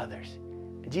of the others.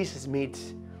 Jesus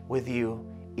meets with you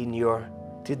in your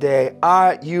today.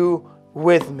 Are you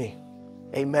with me?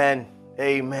 Amen.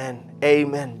 Amen.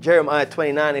 Amen. Jeremiah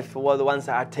 29, if for the ones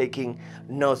that are taking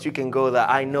notes, you can go there.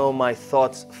 I know my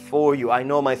thoughts for you. I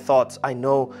know my thoughts. I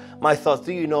know my thoughts.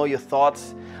 Do you know your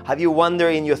thoughts? Have you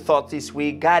wondered in your thoughts this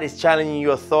week? God is challenging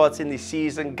your thoughts in this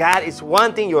season. God is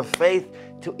wanting your faith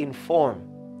to inform.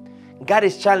 God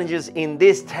is challenging us in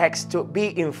this text to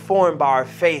be informed by our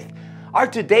faith. Our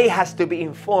today has to be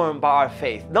informed by our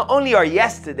faith. Not only our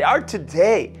yesterday, our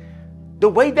today. The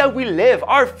way that we live,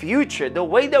 our future, the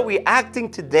way that we're acting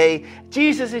today,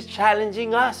 Jesus is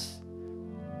challenging us.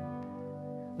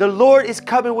 The Lord is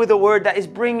coming with a word that is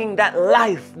bringing that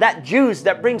life, that juice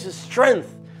that brings us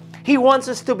strength. He wants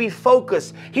us to be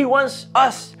focused. He wants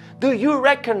us. Do you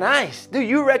recognize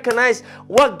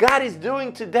what God is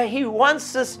doing today? He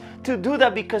wants us to do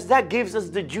that because that gives us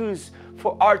the juice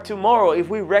for our tomorrow. If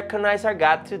we recognize our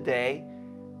God today,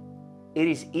 it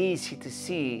is easy to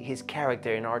see His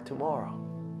character in our tomorrow.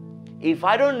 If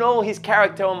I don't know His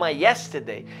character on my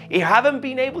yesterday, if I haven't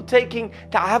been able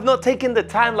I have not taken the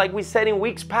time, like we said in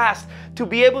weeks past, to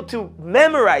be able to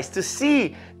memorize, to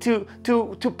see, to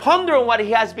ponder on what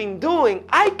He has been doing,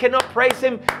 I cannot praise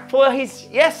Him for His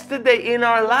yesterday in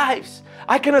our lives.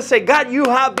 I cannot say, God, you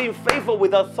have been faithful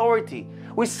with authority,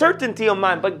 with certainty of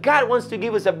mind, but God wants to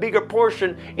give us a bigger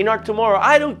portion in our tomorrow.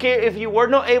 I don't care if you were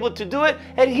not able to do it,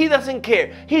 and He doesn't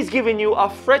care. He's giving you a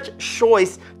fresh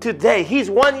choice today. He's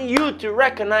wanting you to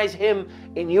recognize Him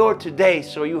in your today,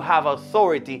 so you have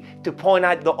authority to point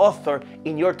out the author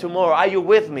in your tomorrow. Are you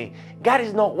with me? God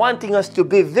is not wanting us to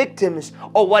be victims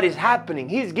of what is happening.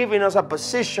 He's giving us a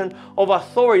position of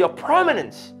authority, of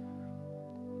prominence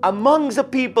amongst the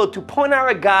people to point out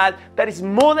a God that is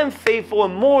more than faithful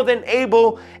and more than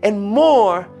able and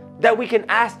more that we can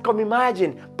ask or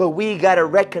imagine. But we got to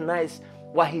recognize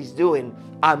what He's doing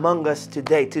among us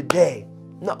today. Today,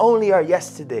 not only our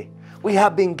yesterday, we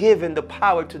have been given the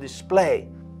power to display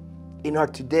in our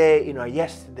today, in our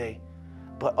yesterday,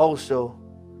 but also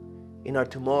in our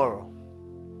tomorrow.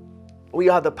 We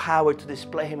have the power to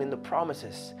display Him in the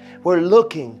promises. We're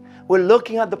looking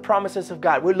at the promises of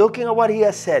God. We're looking at what He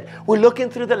has said. We're looking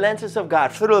through the lenses of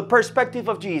God, through the perspective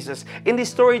of Jesus. In this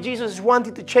story, Jesus is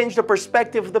wanting to change the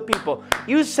perspective of the people.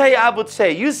 You say, I would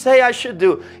say. You say, I should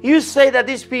do. You say that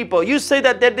these people, you say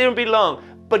that they didn't belong.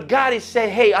 But God is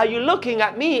saying, hey, are you looking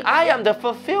at me? I am the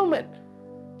fulfillment.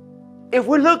 If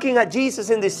we're looking at Jesus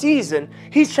in this season,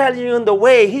 He's challenging on the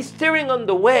way. He's steering on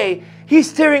the way. He's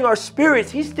steering our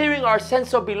spirits. He's steering our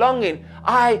sense of belonging.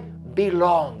 I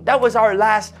belong. That was our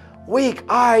last week.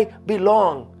 I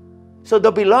belong. So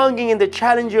the belonging and the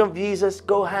challenging of Jesus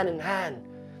go hand in hand.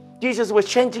 Jesus was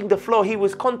changing the flow. He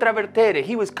was controvertere.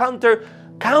 He was counter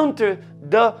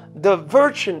the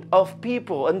version of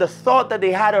people and the thought that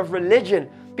they had of religion,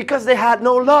 because they had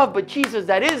no love. But Jesus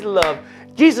that is love,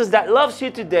 Jesus that loves you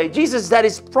today, Jesus that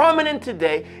is prominent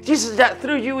today, Jesus that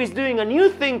through you is doing a new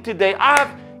thing today.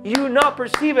 Have you not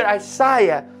perceived it?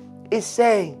 Isaiah is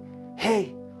saying,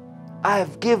 hey, I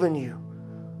have given you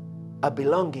a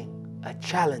belonging, a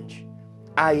challenge.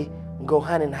 I go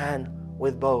hand in hand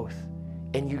with both.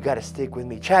 And you got to stick with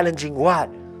me. Challenging what?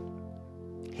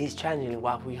 He's challenging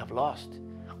what we have lost.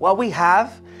 What we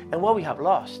have and what we have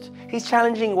lost. He's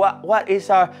challenging what is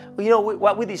our,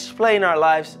 what we display in our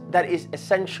lives that is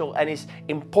essential and is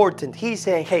important. He's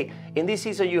saying, hey, in this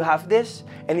season you have this,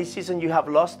 and this season you have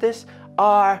lost this.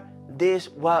 Are this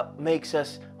what makes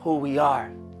us who we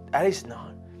are? That is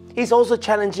not. He's also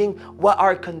challenging what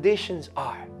our conditions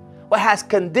are. What has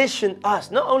conditioned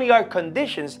us, not only our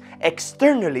conditions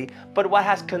externally, but what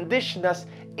has conditioned us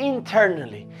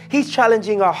internally. He's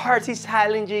challenging our hearts. He's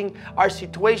challenging our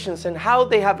situations and how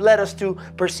they have led us to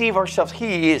perceive ourselves.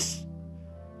 He is.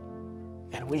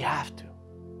 And we have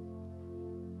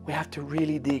to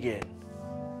really dig in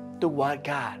to what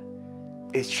God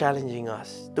is challenging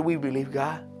us. Do we believe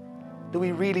God? Do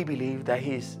we really believe that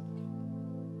He's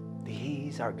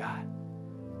our God?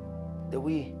 Do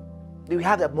we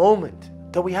have that moment?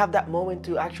 Do we have that moment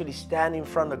to actually stand in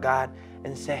front of God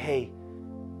and say, hey,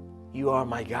 you are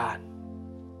my God.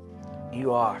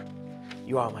 You are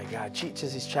my God.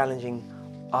 Jesus is challenging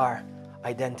our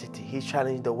identity. He's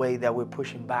challenging the way that we're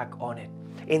pushing back on it.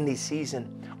 In this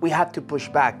season, we have to push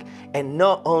back. And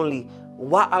not only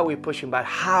what are we pushing back,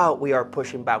 how we are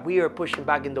pushing back. We are pushing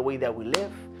back in the way that we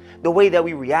live, the way that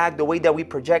we react, the way that we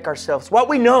project ourselves, what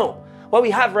we know. Well,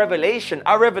 we have revelation,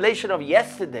 our revelation of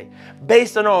yesterday,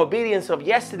 based on our obedience of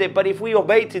yesterday. But if we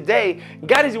obey today,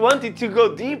 God is wanting to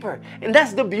go deeper. And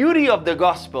that's the beauty of the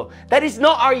gospel. That is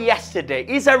not our yesterday.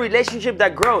 It's a relationship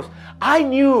that grows. I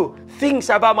knew things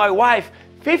about my wife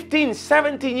 15,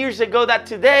 17 years ago that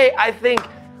today I think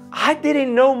I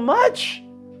didn't know much.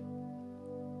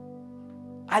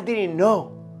 I didn't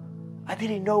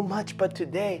know much, but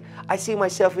today I see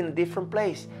myself in a different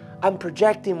place. I'm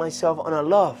projecting myself on a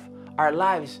love. Our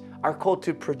lives are called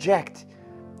to project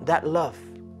that love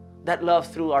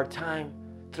through our time,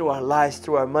 through our lives,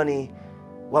 through our money,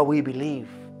 what we believe.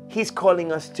 He's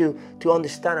calling us to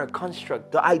understand our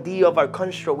construct, the idea of our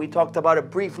construct. We talked about it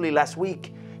briefly last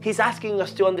week. He's asking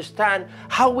us to understand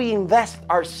how we invest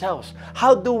ourselves.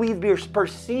 How do we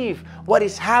perceive what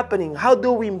is happening? How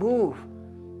do we move?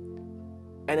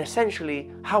 And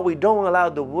essentially, how we don't allow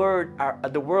the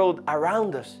world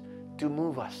around us to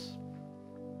move us.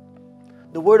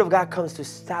 The Word of God comes to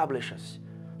establish us,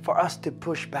 for us to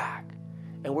push back.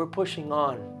 And we're pushing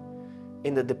on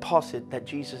in the deposit that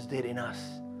Jesus did in us.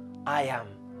 I am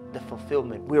the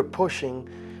fulfillment. We're pushing.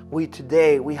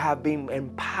 Today we have been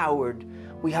empowered.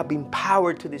 We have been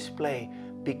powered to display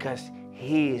because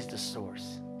He is the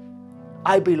source.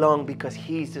 I belong because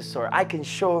He's the source. I can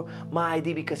show my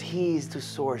ID because He is the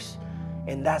source.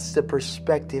 And that's the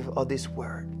perspective of this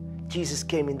Word. Jesus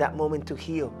came in that moment to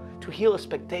heal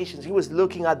expectations. He was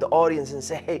looking at the audience and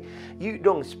said, hey, you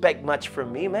don't expect much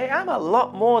from me, man. I'm a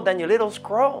lot more than your little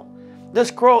scroll. The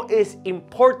scroll is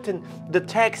important. The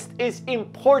text is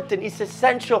important. It's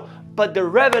essential. But the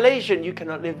revelation, you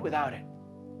cannot live without it.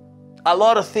 A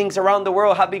lot of things around the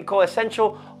world have been called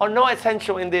essential or not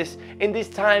essential in this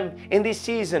time, in this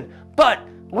season. But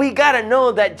we got to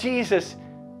know that Jesus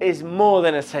is more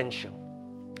than essential.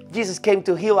 Jesus came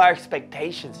to heal our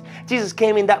expectations. Jesus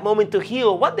came in that moment to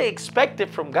heal what they expected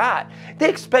from God. They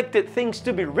expected things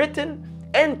to be written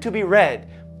and to be read,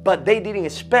 but they didn't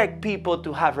expect people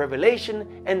to have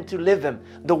revelation and to live them.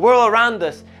 The world around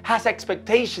us has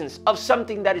expectations of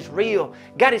something that is real.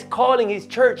 God is calling His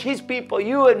church, His people,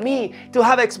 you and me, to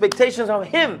have expectations of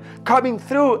Him coming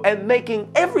through and making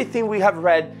everything we have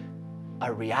read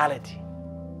a reality.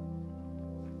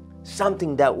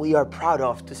 Something that we are proud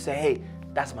of, to say, hey,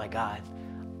 that's my God.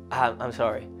 I'm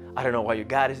sorry. I don't know what your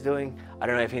God is doing. I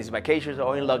don't know if He's in vacations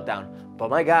or in lockdown. But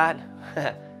my God,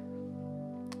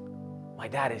 my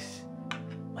God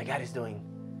is doing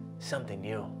something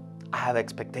new. I have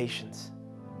expectations.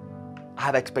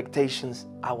 I'm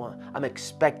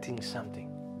expecting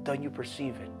something. Don't you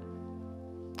perceive it?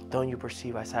 Don't you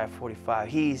perceive Isaiah 45?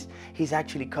 He's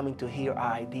actually coming to heal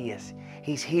our ideas.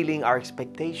 He's healing our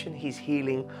expectation. He's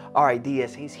healing our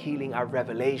ideas. He's healing our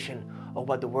revelation of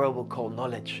what the world will call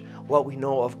knowledge, what we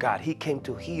know of God. He came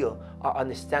to heal our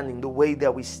understanding, the way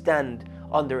that we stand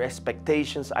under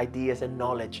expectations, ideas, and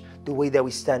knowledge, the way that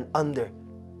we stand under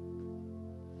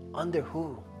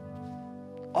who?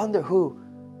 Under who?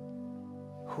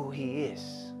 Who He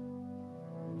is.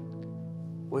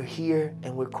 We're here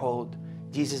and we're called.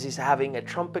 Jesus is having a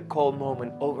trumpet call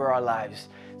moment over our lives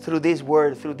through this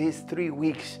word, through these 3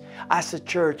 weeks, as a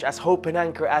church, as Hope and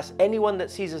Anchor, as anyone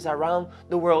that sees us around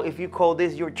the world. If you call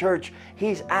this your church,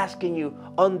 He's asking you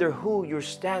under who you're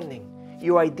standing.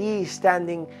 Your ID is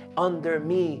standing under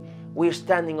me. We're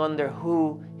standing under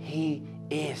who He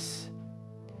is.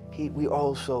 We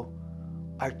also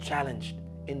are challenged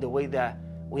in the way that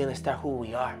we understand who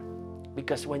we are.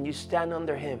 Because when you stand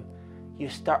under Him, you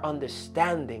start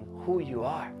understanding who you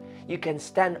are. You can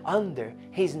stand under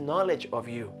His knowledge of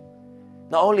you.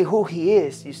 Not only who He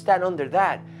is, you stand under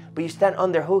that, but you stand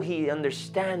under who He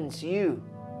understands you.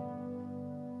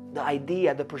 The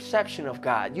idea, the perception of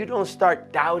God. You don't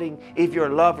start doubting if you're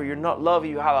loved or you're not loved,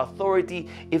 if you have authority,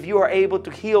 if you are able to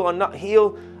heal or not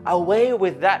heal. Away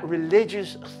with that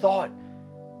religious thought.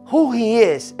 Who He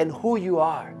is and who you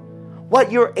are.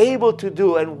 What you're able to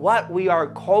do and what we are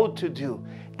called to do.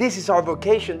 This is our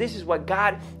vocation. This is what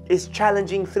God is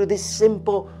challenging through this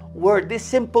simple word, this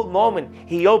simple moment.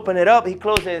 He opened it up, He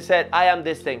closed it and said, I am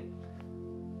this thing.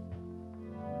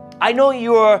 I know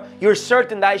you're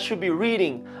certain that I should be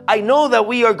reading. I know that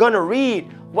we are going to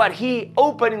read what He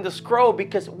opened in the scroll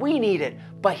because we need it.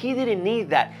 But He didn't need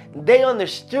that. They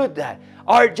understood that.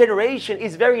 Our generation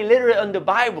is very literate on the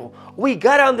Bible. We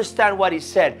got to understand what He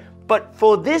said. But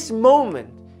for this moment,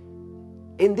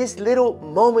 in this little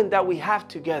moment that we have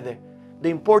together, the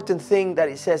important thing that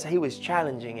it says, He was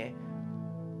challenging it.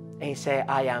 And He said,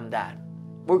 I am that.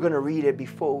 We're going to read it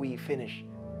before we finish.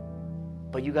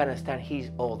 But you got to understand,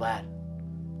 He's all that.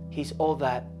 He's all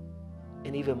that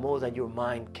and even more than your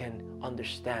mind can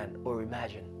understand or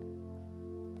imagine.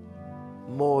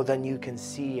 More than you can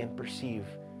see and perceive.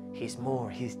 He's more.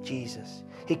 He's Jesus.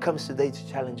 He comes today to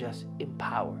challenge us in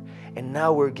power. And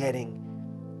now we're getting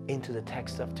into the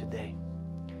text of today.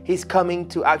 He's coming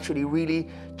to actually really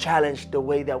challenge the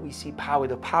way that we see power.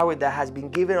 The power that has been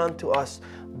given unto us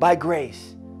by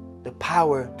grace. The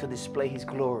power to display His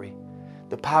glory.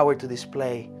 The power to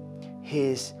display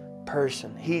His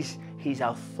person. His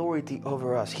authority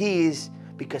over us. He is,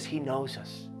 because He knows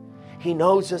us. He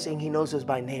knows us and He knows us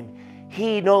by name.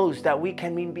 He knows that we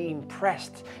can be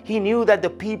impressed. He knew that the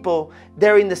people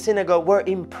there in the synagogue were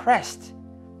impressed.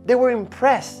 They were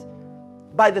impressed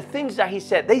by the things that He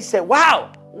said. They said,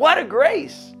 wow, what a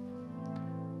grace.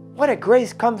 What a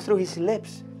grace comes through His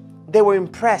lips. They were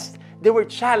impressed. They were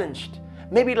challenged.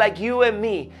 Maybe like you and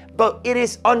me. But it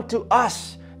is unto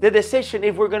us the decision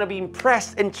if we're going to be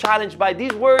impressed and challenged by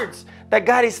these words that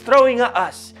God is throwing at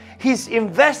us. He's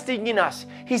investing in us.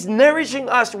 He's nourishing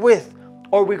us with.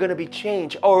 Or we're going to be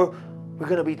changed, or we're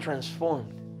going to be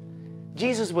transformed.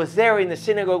 Jesus was there in the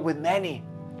synagogue with many,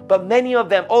 but many of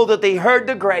them, although they heard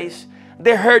the grace,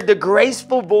 they heard the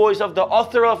graceful voice of the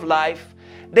author of life,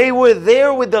 they were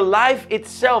there with the life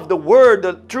itself, the word,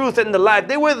 the truth, and the life.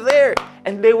 They were there,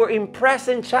 and they were impressed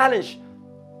and challenged.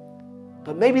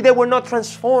 But maybe they were not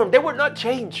transformed. They were not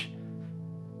changed.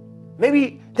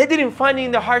 Maybe they didn't find it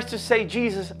in their hearts to say,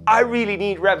 Jesus, I really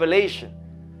need revelation.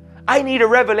 I need a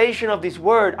revelation of this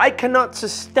word. I cannot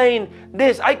sustain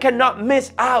this. I cannot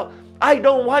miss out. I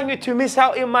don't want you to miss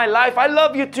out in my life. I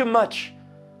love you too much.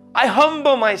 I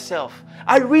humble myself.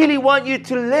 I really want you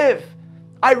to live.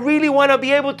 I really want to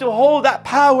be able to hold that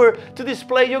power to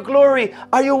display your glory.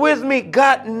 Are you with me?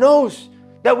 God knows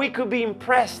that we could be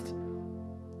impressed.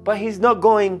 But He's not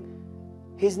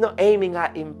aiming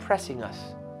at impressing us.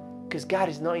 Because God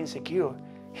is not insecure.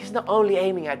 He's not only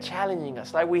aiming at challenging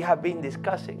us like we have been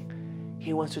discussing.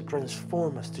 He wants to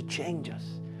transform us, to change us,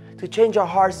 to change our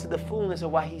hearts to the fullness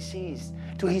of what He sees,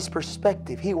 to His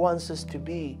perspective. He wants us to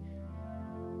be.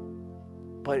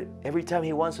 But every time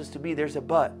He wants us to be, there's a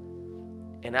but.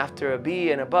 And after a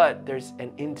be and a but, there's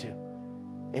an into.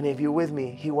 And if you're with me,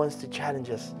 He wants to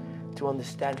challenge us to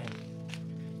understand Him.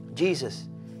 Jesus,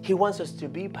 He wants us to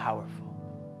be powerful.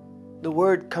 The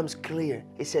word comes clear.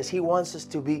 It says He wants us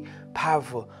to be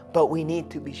powerful, but we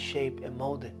need to be shaped and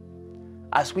molded.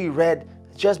 As we read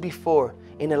just before,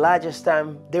 in Elijah's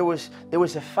time, there was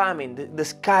a famine. The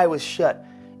sky was shut,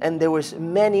 and there was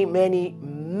many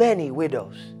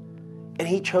widows. And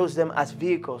He chose them as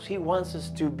vehicles. He wants us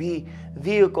to be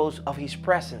vehicles of His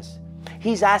presence.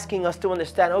 He's asking us to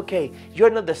understand, okay, you're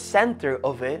not the center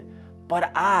of it,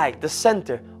 but I, the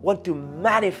center, want to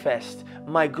manifest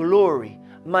my glory,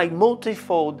 my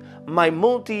multifold, my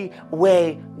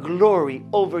multi-way glory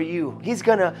over you. He's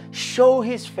gonna show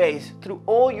His face through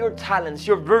all your talents,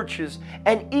 your virtues,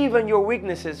 and even your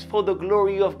weaknesses for the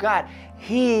glory of God.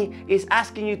 He is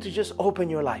asking you to just open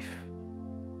your life.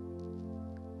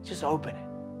 Just open it.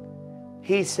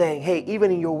 He's saying, hey,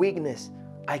 even in your weakness,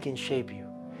 I can shape you.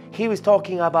 He was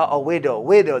talking about a widow.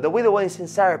 The widow was in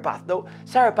Zarephath. Though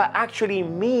Zarephath actually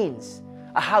means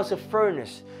a house of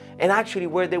furnace. And actually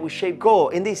where they will shape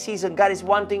gold. In this season, God is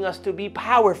wanting us to be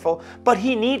powerful, but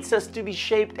He needs us to be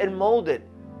shaped and molded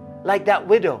like that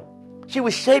widow. She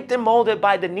was shaped and molded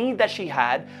by the need that she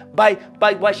had, by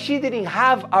what she didn't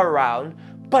have around,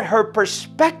 but her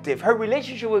perspective, her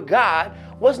relationship with God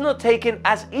was not taken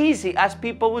as easy as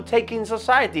people would take in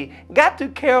society. God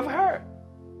took care of her.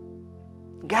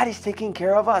 God is taking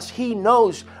care of us. He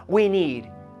knows we need,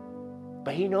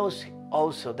 but He knows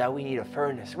also that we need a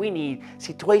furnace. We need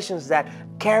situations that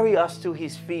carry us to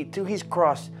His feet, to His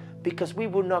cross, because we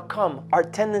will not come. Our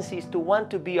tendency is to want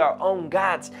to be our own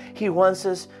gods. He wants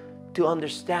us to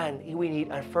understand we need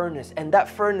a furnace, and that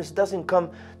furnace doesn't come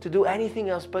to do anything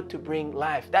else but to bring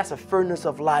life. That's a furnace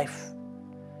of life.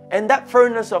 And that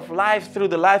furnace of life, through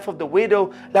the life of the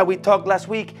widow that we talked last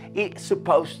week, it's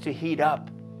supposed to heat up.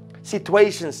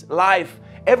 Situations, life,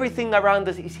 everything around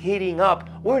us is heating up.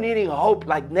 We're needing hope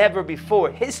like never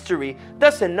before. History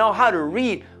doesn't know how to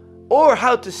read or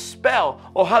how to spell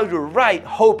or how to write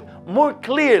hope more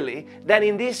clearly than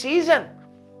in this season.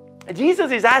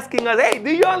 Jesus is asking us, hey,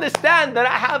 do you understand that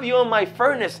I have you on my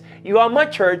furnace? You are my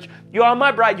church, you are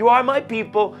my bride, you are my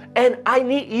people, and I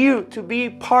need you to be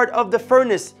part of the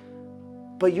furnace.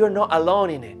 But you're not alone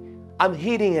in it. I'm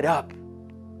heating it up.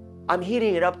 I'm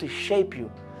heating it up to shape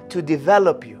you, to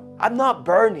develop you. I'm not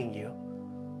burning you.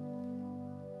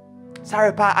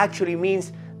 Sarepta actually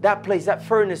means that place, that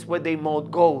furnace where they mold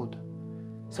gold.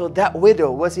 So that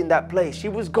widow was in that place. She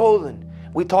was golden.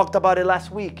 We talked about it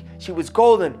last week. She was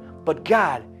golden, but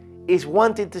God is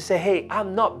wanting to say, hey,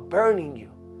 I'm not burning you.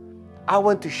 I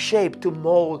want to shape, to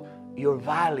mold your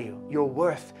value, your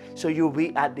worth, so you'll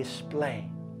be a display.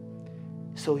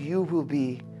 So you will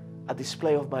be a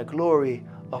display of my glory,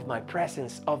 of my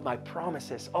presence, of my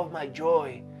promises, of my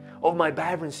joy, of my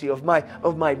vibrancy, of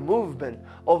my movement,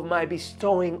 of my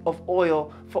bestowing of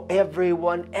oil for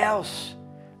everyone else.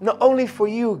 Not only for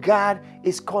you, God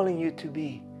is calling you to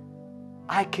be.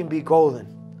 I can be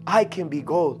golden. I can be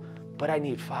gold, but I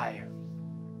need fire.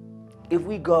 If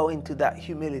we go into that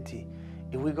humility,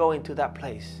 if we go into that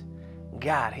place,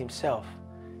 God Himself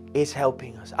is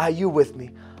helping us. Are you with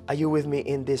me? Are you with me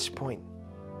in this point?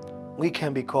 We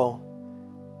can be cold,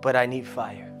 but I need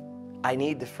fire. I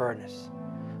need the furnace.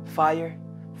 Fire,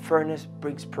 furnace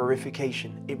brings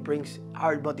purification. It brings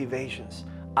our motivations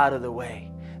out of the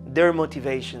way. There are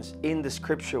motivations in the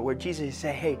scripture where Jesus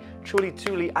said, hey, truly,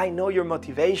 truly, I know your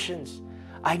motivations.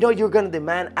 I know you're going to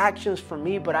demand actions from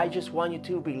me, but I just want you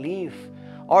to believe.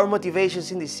 Our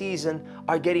motivations in this season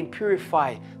are getting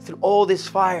purified through all this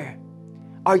fire,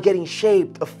 are getting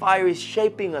shaped. A fire is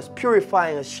shaping us,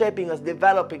 purifying us, shaping us,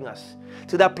 developing us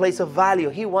to that place of value.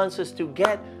 He wants us to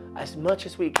get as much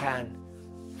as we can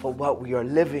for what we are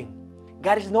living.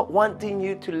 God is not wanting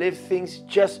you to live things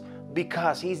just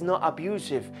because. He's not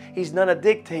abusive. He's not a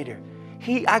dictator.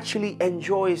 He actually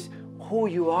enjoys who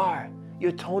you are,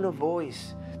 your tone of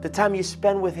voice, the time you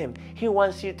spend with Him. He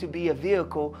wants you to be a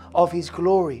vehicle of His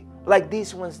glory, like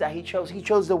these ones that He chose. He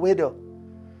chose the widow.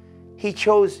 He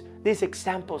chose these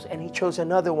examples, and He chose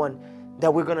another one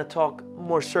that we're going to talk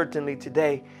more certainly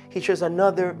today. He chose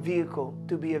another vehicle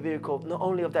to be a vehicle not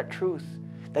only of that truth,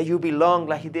 that you belong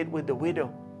like He did with the widow,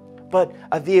 but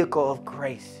a vehicle of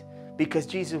grace, because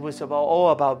Jesus was all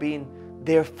about being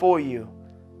there for you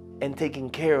and taking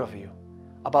care of you,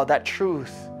 about that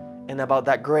truth and about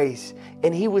that grace.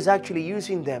 And He was actually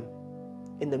using them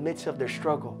in the midst of their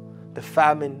struggle, the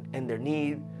famine and their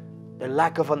need, their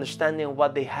lack of understanding of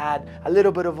what they had, a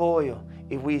little bit of oil.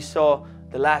 If we saw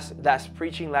the last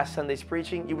Sunday's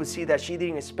preaching, you would see that she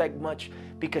didn't expect much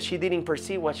because she didn't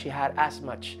perceive what she had as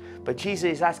much. But Jesus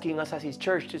is asking us as His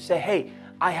church to say, hey,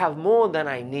 I have more than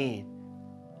I need.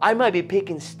 I might be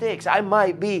picking sticks. I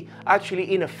might be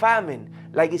actually in a famine,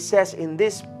 like it says in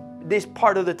this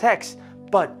part of the text,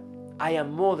 but I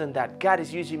am more than that. God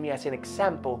is using me as an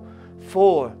example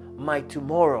for my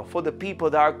tomorrow, for the people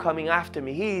that are coming after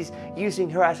me. He's using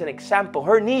her as an example,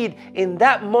 her need in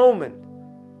that moment.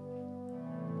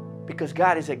 Because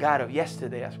God is a God of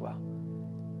yesterday as well.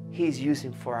 He's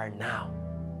using for our now.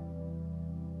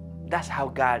 That's how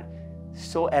God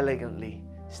so elegantly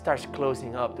starts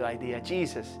closing up the idea of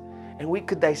Jesus. And we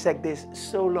could dissect this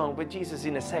so long, but Jesus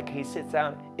in a second, He sits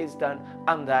down, it's done,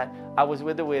 I'm that. I was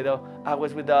with the widow, I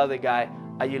was with the other guy,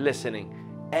 are you listening?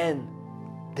 And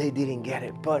they didn't get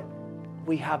it, but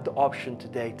we have the option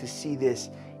today to see this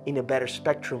in a better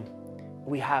spectrum.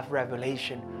 We have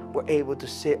revelation. We're able to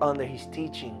sit under His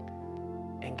teaching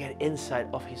and get insight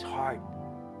of His heart.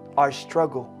 Our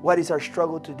struggle, what is our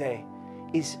struggle today,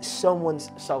 is someone's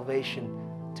salvation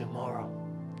tomorrow.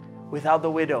 Without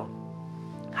the widow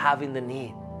having the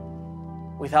need,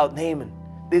 without Naaman,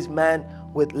 this man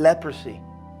with leprosy,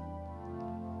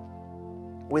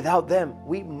 without them,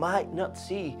 we might not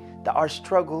see that our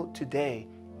struggle today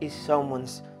is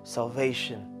someone's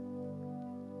salvation.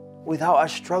 Without our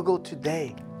struggle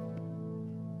today,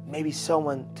 maybe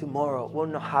someone tomorrow will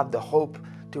not have the hope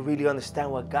to really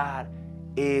understand what God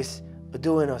is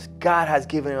doing us. God has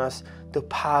given us the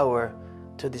power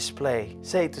to display.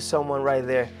 Say to someone right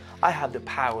there, I have the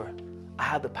power. I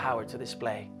have the power to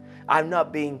display. I've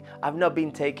not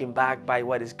been taken back by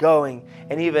what is going.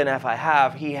 And even if I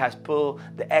have, He has pulled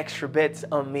the extra bits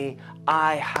on me.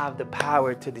 I have the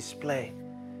power to display.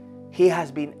 He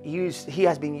has been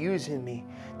using me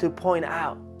to point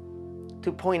out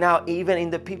even in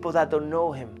the people that don't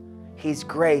know Him, His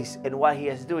grace and what He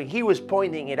is doing. He was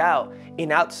pointing it out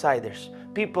in outsiders,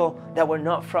 people that were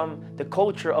not from the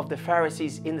culture of the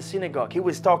Pharisees in the synagogue. He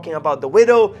was talking about the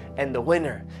widow and the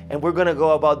winner. And we're going to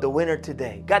go about the winner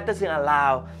today. God doesn't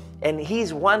allow, and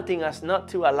He's wanting us not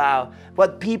to allow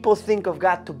what people think of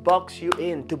God to box you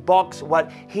in, to box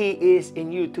what He is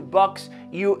in you, to box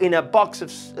you in a box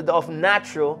of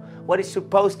natural, what is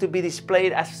supposed to be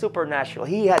displayed as supernatural.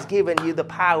 He has given you the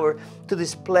power to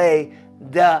display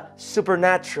the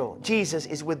supernatural. Jesus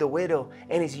is with the widow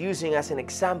and is using as an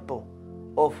example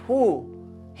of who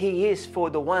He is for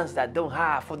the ones that don't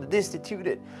have, for the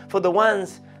destituted, for the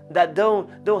ones that don't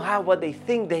have what they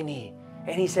think they need.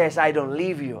 And He says, I don't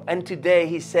leave you. And today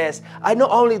He says, I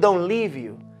not only don't leave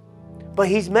you, but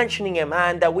He's mentioning a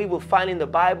man that we will find in the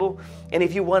Bible. And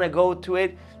if you want to go to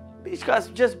it, because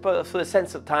just for the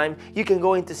sense of time, you can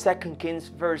go into 2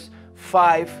 Kings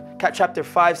chapter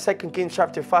 5, 2 Kings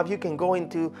chapter 5. You can go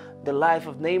into the life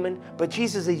of Naaman. But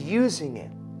Jesus is using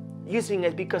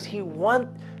it because He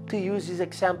wants to use His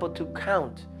example to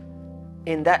count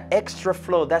in that extra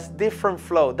flow, that's different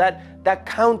flow, that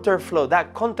counter flow,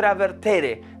 that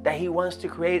contravertere that He wants to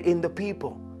create in the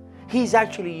people. He's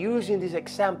actually using this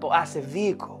example as a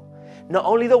vehicle. Not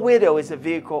only the widow is a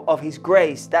vehicle of His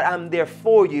grace, that I'm there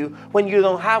for you when you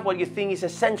don't have what you think is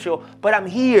essential, but I'm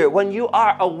here when you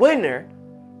are a winner,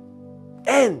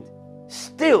 and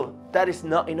still that is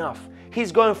not enough.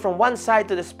 He's going from one side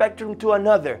to the spectrum to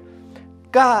another.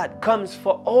 God comes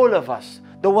for all of us,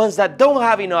 the ones that don't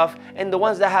have enough and the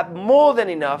ones that have more than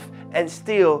enough, and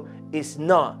still is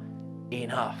not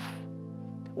enough.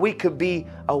 We could be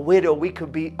a widow, we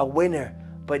could be a winner,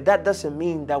 but that doesn't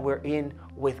mean that we're in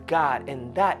with God,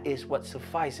 and that is what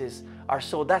suffices our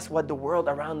soul. That's what the world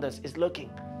around us is looking.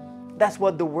 That's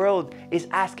what the world is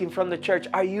asking from the church.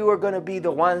 Are you going to be the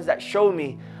ones that show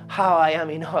me how I am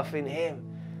enough in Him?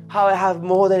 How I have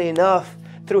more than enough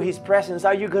through His presence?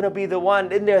 Are you going to be the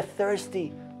one? And they're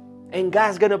thirsty. And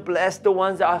God's going to bless the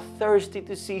ones that are thirsty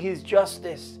to see His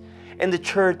justice. And the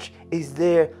church is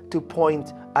there to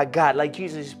point at God, like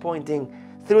Jesus is pointing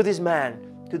through this man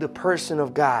to the person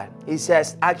of God. He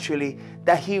says actually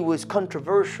that He was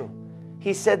controversial.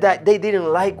 He said that they didn't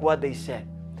like what they said.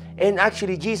 And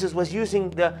actually Jesus was using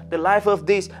the life of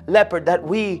this leper that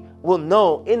we will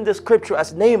know in the scripture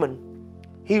as Naaman.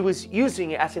 He was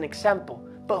using it as an example.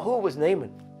 But who was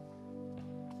Naaman?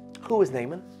 Who was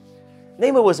Naaman?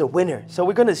 Naaman was a winner. So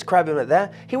we're going to describe him like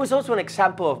that. He was also an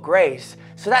example of grace.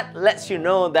 So that lets you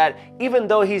know that even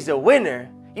though he's a winner,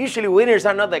 usually winners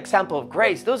are not the example of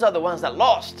grace. Those are the ones that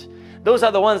lost. Those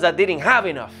are the ones that didn't have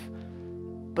enough.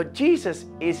 But Jesus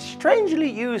is strangely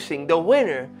using the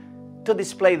winner to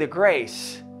display the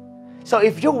grace. So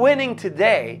if you're winning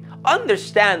today,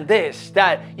 understand this,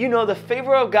 that the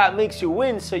favor of God makes you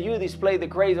win, so you display the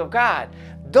grace of God.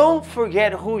 Don't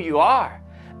forget who you are.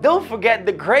 Don't forget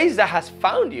the grace that has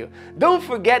found you. Don't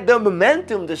forget the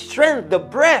momentum, the strength, the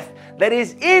breath that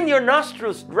is in your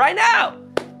nostrils right now.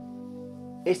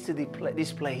 Is to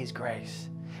display His grace.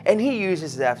 And He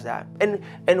uses that. And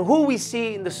who we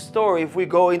see in the story, if we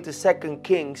go into 2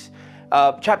 Kings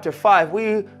chapter 5,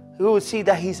 we will see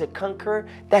that he's a conqueror,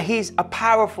 that he's a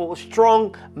powerful,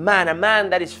 strong man, a man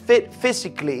that is fit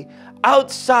physically,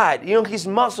 outside, his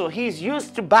muscle, he's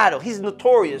used to battle, he's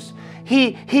notorious,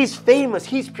 he's famous,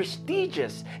 he's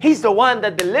prestigious. He's the one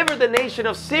that delivered the nation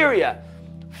of Syria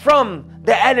from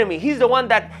the enemy. He's the one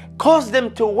that caused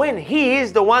them to win. He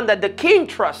is the one that the king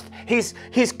trusts. He's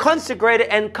consecrated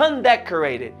and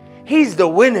condecorated. He's the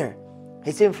winner.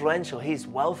 He's influential. He's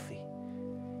wealthy.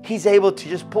 He's able to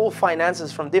just pull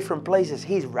finances from different places.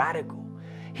 He's radical.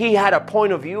 He had a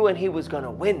point of view and he was going to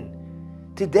win.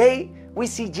 Today, we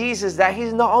see Jesus that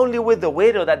He's not only with the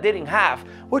widow that didn't have.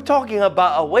 We're talking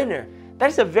about a winner. That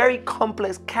is a very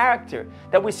complex character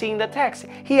that we see in the text.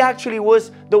 He actually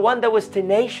was the one that was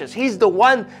tenacious. He's the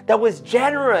one that was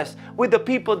generous with the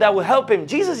people that would help him.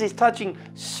 Jesus is touching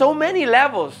so many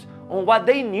levels on what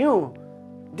they knew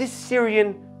this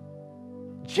Syrian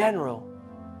general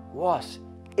was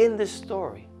in this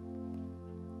story.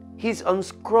 He's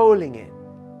unscrolling it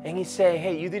and he's saying,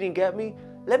 hey, you didn't get me?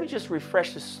 Let me just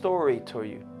refresh the story to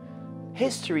you.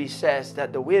 History says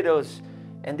that the widows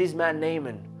and this man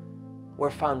Naaman were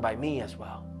found by me as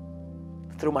well,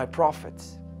 through my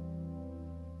prophets.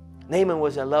 Naaman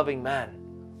was a loving man,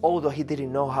 although he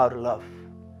didn't know how to love.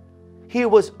 He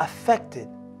was affected,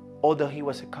 although he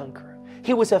was a conqueror.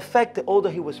 He was affected,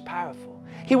 although he was powerful.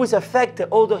 He was affected,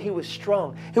 although he was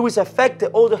strong. He was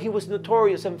affected, although he was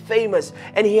notorious and famous,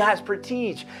 and he has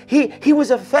prestige. He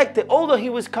was affected, although he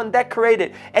was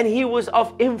condecorated, and he was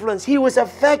of influence. He was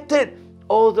affected,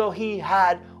 although he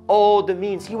had all the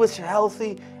means. He was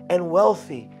healthy and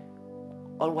wealthy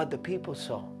on what the people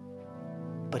saw.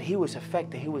 But he was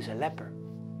affected. He was a leper.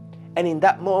 And in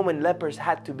that moment, lepers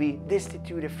had to be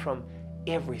destituted from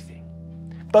everything.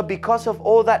 But because of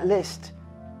all that list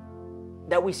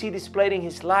that we see displayed in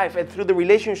his life and through the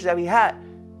relationships that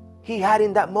he had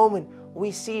in that moment,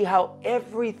 we see how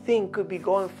everything could be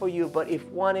going for you. But if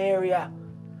one area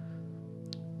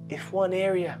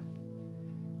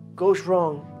goes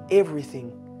wrong,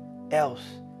 everything else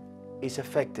is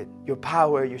affected. Your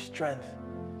power, your strength,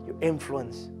 your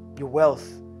influence, your wealth,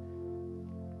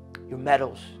 your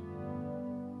medals,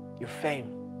 your fame,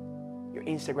 your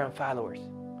Instagram followers.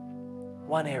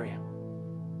 One area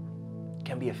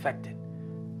can be affected.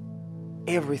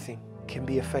 Everything can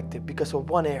be affected because of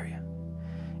one area.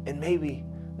 And maybe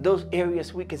those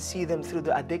areas, we can see them through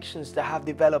the addictions that have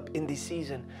developed in this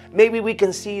season. Maybe we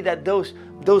can see that those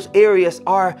areas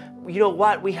are, you know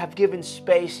what, we have given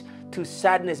space to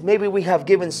sadness. Maybe we have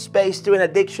given space to an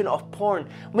addiction of porn.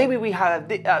 Maybe we have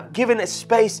given a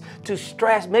space to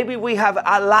stress. Maybe we have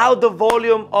allowed the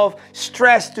volume of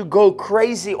stress to go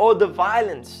crazy, or the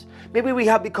violence. Maybe we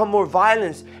have become more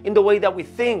violent in the way that we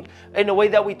think, in the way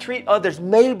that we treat others.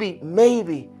 Maybe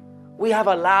we have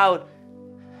allowed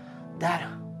that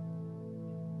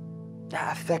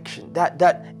affection,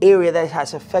 that area that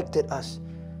has affected us,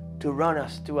 to run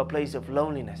us to a place of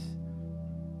loneliness,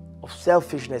 of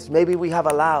selfishness. Maybe we have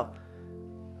allowed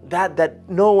that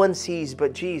no one sees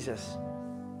but Jesus.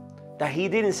 That He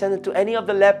didn't send it to any of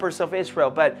the lepers of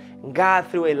Israel, but God,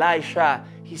 through Elisha,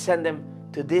 He sent them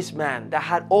to this man that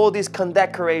had all these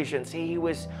condecorations. He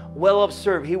was well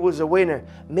observed. He was a winner.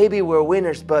 Maybe we're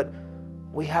winners, but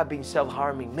we have been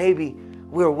self-harming. Maybe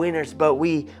we're winners, but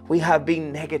we have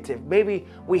been negative. Maybe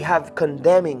we have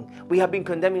been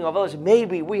condemning of others.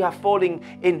 Maybe we have fallen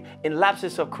in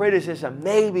lapses of criticism.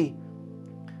 Maybe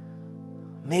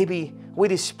we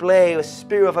display a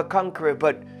spirit of a conqueror,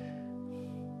 but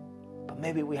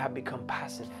maybe we have become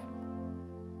passive.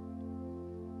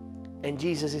 And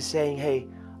Jesus is saying, hey,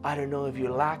 I don't know if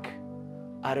you lack,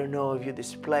 I don't know if you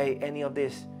display any of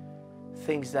these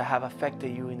things that have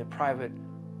affected you in the private.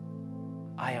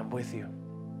 I am with you.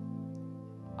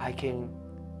 I came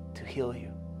to heal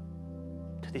you,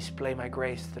 to display my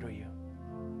grace through you.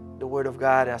 The Word of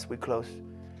God, as we close,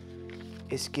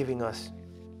 is giving us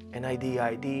an idea.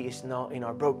 Idea is not in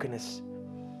our brokenness.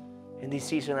 In this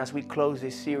season, as we close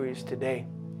this series today,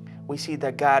 we see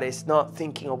that God is not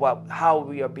thinking about how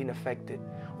we are being affected,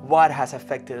 what has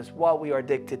affected us, what we are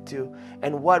addicted to,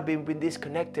 and what we've been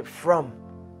disconnected from,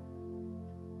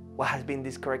 what has been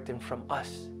disconnected from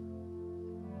us.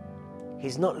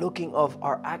 He's not looking of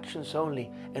our actions only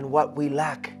and what we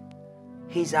lack.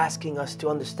 He's asking us to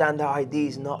understand our ID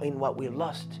is not in what we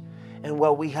lost and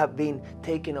what we have been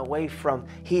taken away from.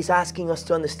 He's asking us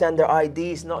to understand our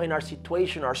ID is not in our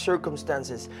situation, our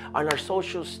circumstances, and our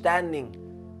social standing,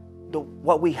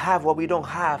 what we have, what we don't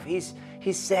have. He's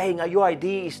saying your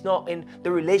ID is not in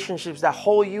the relationships that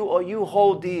hold you or you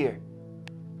hold dear.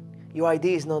 Your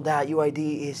ID is not that. Your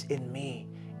ID is in me.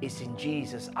 It's in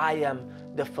Jesus. I am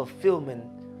the fulfillment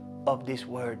of this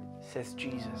word, says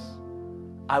Jesus.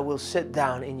 I will sit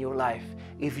down in your life.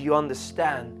 If you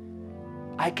understand,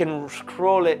 I can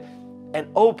scroll it and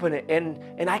open it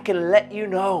and I can let you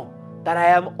know that I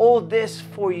am all this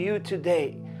for you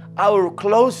today. I will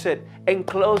close it and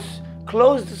close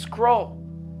the scroll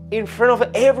in front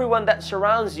of everyone that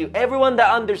surrounds you, everyone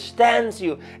that understands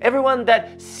you, everyone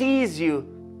that sees you.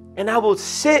 And I will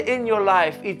sit in your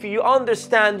life if you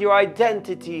understand your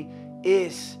identity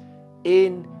is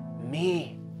in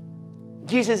me.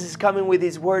 Jesus is coming with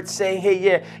His word saying, hey,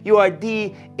 yeah, your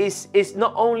ID is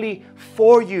not only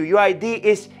for you. Your ID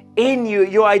is in you.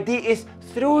 Your ID is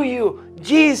through you.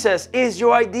 Jesus is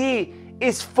your ID.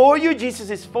 It's for you. Jesus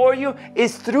is for you.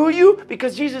 It's through you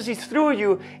because Jesus is through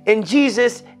you. And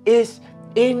Jesus is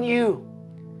in you.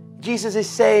 Jesus is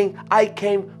saying, I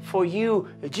came for you.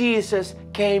 Jesus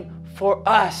came for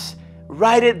us.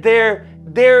 Write it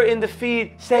there in the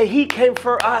feed. Say, He came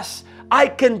for us. I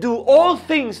can do all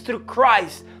things through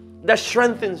Christ that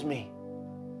strengthens me.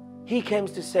 He came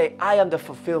to say, I am the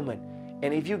fulfillment.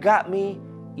 And if you got me,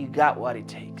 you got what it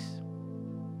takes.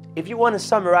 If you want to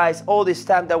summarize all this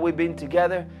time that we've been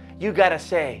together, you got to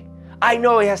say, I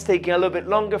know it has taken a little bit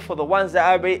longer for the ones that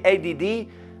are ADD.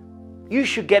 You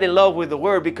should get in love with the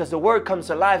Word, because the Word comes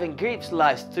alive and gives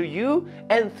life through you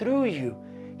and through you.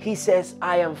 He says,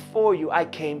 I am for you. I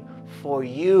came for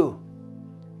you.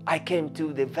 I came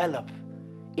to develop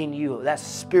in you that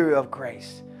spirit of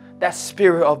grace, that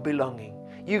spirit of belonging.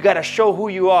 You got to show who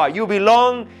you are. You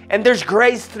belong, and there's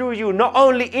grace through you, not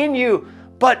only in you,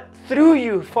 but through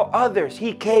you for others.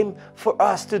 He came for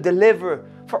us to deliver,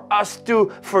 for us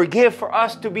to forgive, for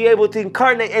us to be able to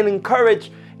incarnate and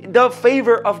encourage the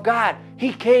favor of God.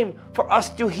 He came for us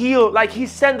to heal, like He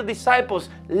sent the disciples.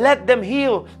 Let them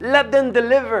heal, let them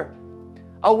deliver.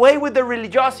 Away with the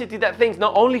religiosity that thinks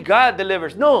not only God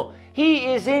delivers. No,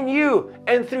 He is in you,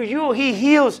 and through you He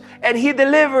heals and He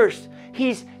delivers.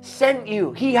 He's sent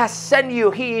you. He has sent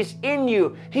you. He is in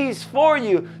you. He is for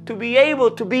you to be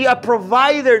able to be a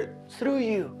provider through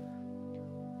you.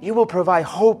 You will provide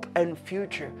hope and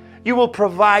future. You will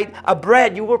provide a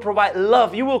bread. You will provide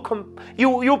love. You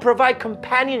will provide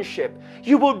companionship.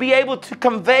 You will be able to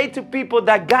convey to people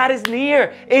that God is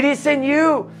near. It is in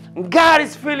you. God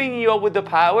is filling you up with the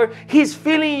power. He's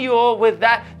filling you up with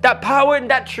that power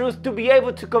and that truth to be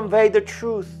able to convey the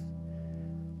truth.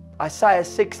 Isaiah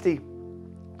 60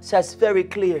 says very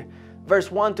clear, verse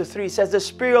 1 to 3 says, the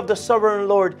Spirit of the Sovereign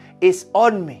Lord is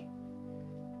on me,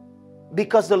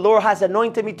 because the Lord has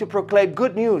anointed me to proclaim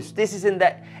good news. This is in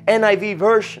the NIV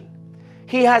version.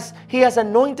 He has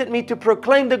anointed me to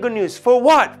proclaim the good news. For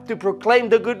what? To proclaim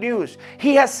the good news.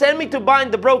 He has sent me to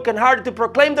bind the brokenhearted, to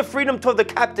proclaim the freedom to the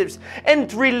captives, and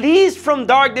to release from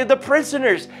darkness the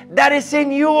prisoners. That is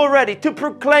in you already. To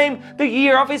proclaim the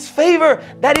year of His favor.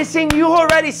 That is in you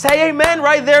already. Say amen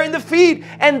right there in the feed.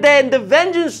 And then the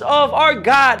vengeance of our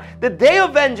God, the day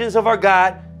of vengeance of our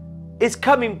God is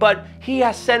coming, but He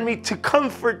has sent me to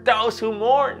comfort those who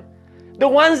mourn. The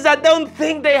ones that don't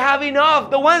think they have enough.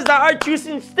 The ones that are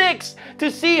choosing sticks to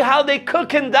see how they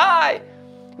cook and die.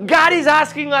 God is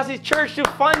asking us, His church, to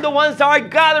find the ones that are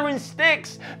gathering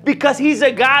sticks, because He's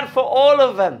a God for all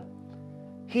of them.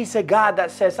 He's a God that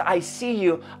says, I see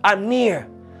you, I'm near.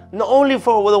 Not only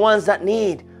for the ones that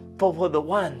need, but for the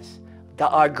ones that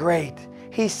are great.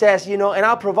 He says, and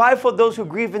I'll provide for those who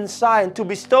grieve in Zion, to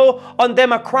bestow on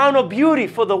them a crown of beauty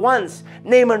for the ones.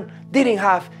 Naaman didn't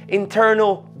have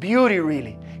internal beauty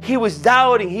really. He was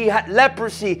doubting. He had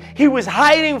leprosy. He was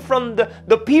hiding from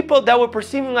the people that were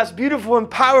perceiving as beautiful and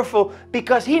powerful,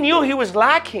 because he knew he was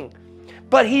lacking.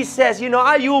 But He says, you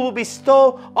will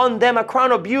bestow on them a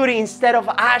crown of beauty instead of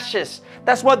ashes.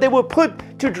 That's what they would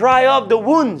put to dry up the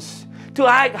wounds, to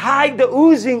hide the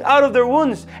oozing out of their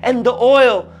wounds, and the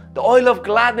oil of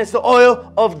gladness, the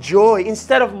oil of joy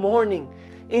instead of mourning.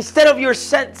 Instead of your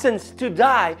sentence to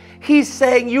die, He's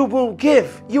saying you will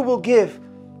give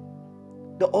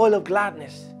the oil of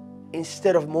gladness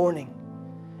instead of mourning,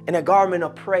 and a garment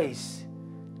of praise.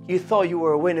 You thought you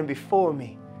were winning before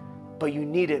me, but you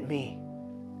needed me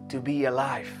to be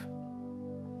alive.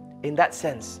 In that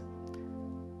sense,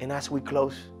 and as we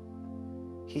close,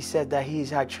 He said that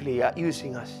He's actually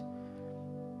using us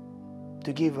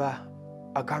to give a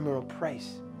garment of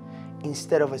praise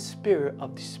instead of a spirit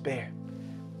of despair.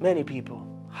 Many people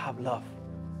have lost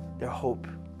their hope,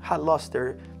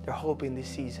 their hope in this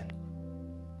season.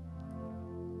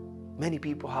 Many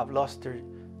people have lost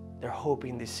their hope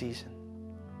in this season.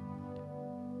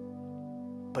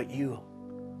 But you,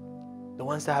 the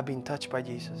ones that have been touched by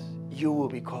Jesus, you will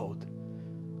be called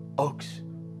oaks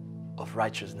of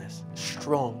righteousness,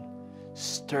 strong,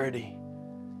 sturdy,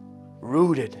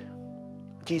 rooted.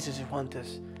 Jesus wants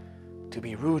us to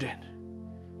be rooted.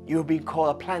 You'll be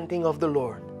called a planting of the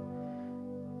Lord.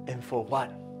 And for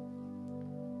what?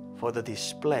 For the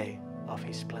display of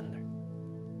His splendor.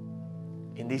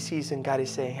 In this season, God is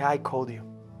saying, hey, I called you.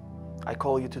 I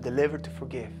call you to deliver, to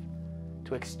forgive,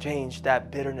 to exchange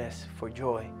that bitterness for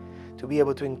joy, to be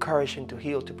able to encourage and to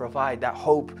heal, to provide that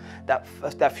hope,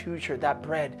 that future, that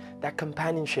bread, that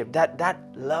companionship, that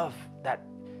love that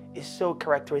is so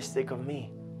characteristic of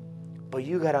me. But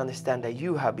you got to understand that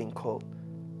you have been called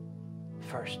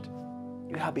first.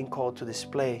 You have been called to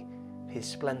display His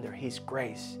splendor, His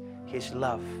grace, His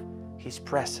love, His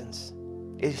presence.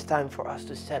 It is time for us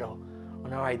to settle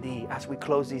on our ID as we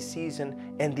close this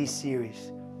season and this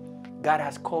series. God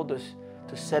has called us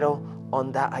to settle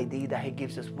on that ID that He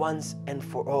gives us once and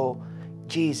for all.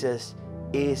 Jesus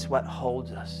is what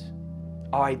holds us.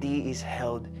 Our ID is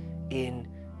held in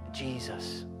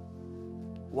Jesus.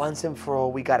 Once and for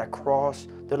all, we got to cross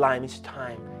the line. It's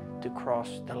time to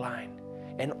cross the line.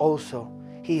 And also,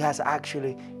 He has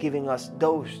actually given us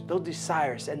those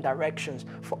desires and directions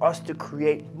for us to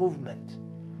create movement.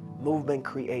 Movement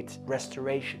creates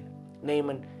restoration.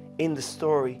 Naaman, in the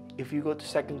story, if you go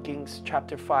to 2 Kings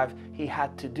chapter 5, he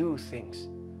had to do things.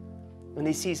 In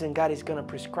this season, God is going to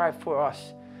prescribe for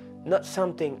us not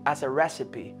something as a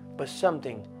recipe, but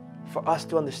something for us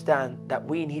to understand that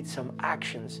we need some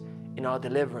actions in our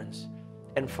deliverance.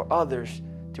 And for others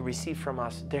to receive from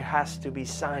us, there has to be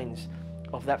signs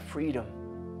of that freedom,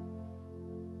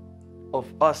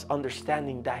 of us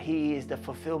understanding that He is the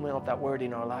fulfillment of that word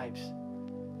in our lives,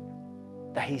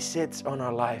 that He sits on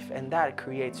our life, and that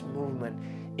creates movement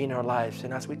in our lives.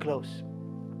 And as we close,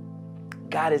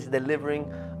 God is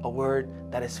delivering a word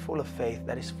that is full of faith,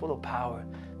 that is full of power,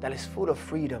 that is full of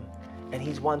freedom. And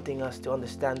He's wanting us to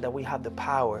understand that we have the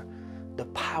power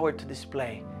to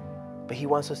display. But He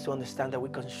wants us to understand that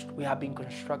we have been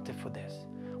constructed for this.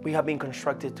 We have been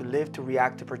constructed to live, to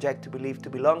react, to project, to believe, to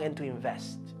belong, and to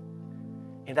invest.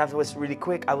 And that was really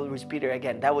quick. I will repeat it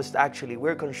again. That was actually,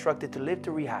 we're constructed to live,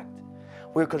 to react.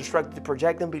 We're constructed to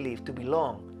project and believe, to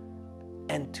belong,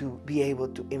 and to be able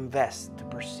to invest, to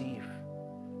perceive.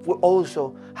 We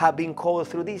also have been called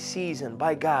through this season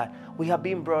by God. We have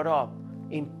been brought up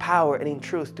in power and in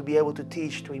truth to be able to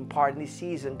teach, to impart. In this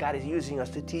season, God is using us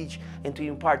to teach and to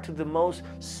impart, to the most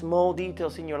small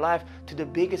details in your life, to the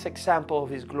biggest example of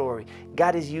His glory.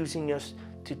 God is using us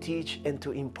to teach and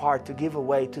to impart, to give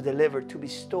away, to deliver, to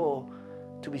bestow,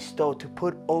 to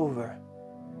put over,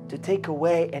 to take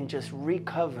away and just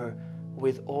recover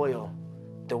with oil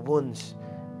the wounds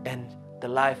and the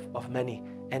life of many.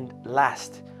 And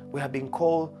last, we have been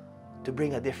called to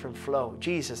bring a different flow.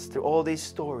 Jesus, through all this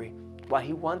story, what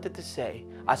He wanted to say,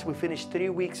 as we finish 3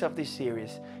 weeks of this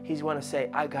series, He's want to say,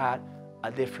 I got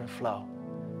a different flow.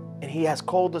 And He has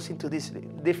called us into this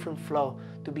different flow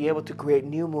to be able to create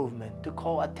new movement, to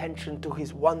call attention to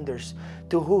His wonders,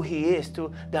 to who He is,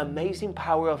 to the amazing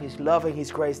power of His love and His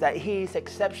grace, that He is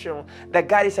exceptional, that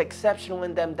God is exceptional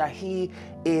in them, that He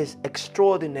is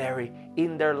extraordinary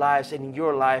in their lives and in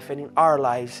your life and in our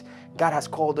lives. God has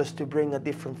called us to bring a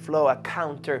different flow, a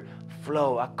counter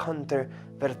flow, a counter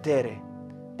vertere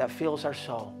that fills our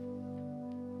soul,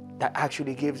 that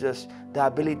actually gives us the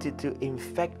ability to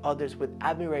infect others with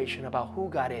admiration about who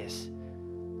God is.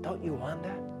 Don't you want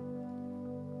that?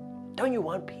 Don't you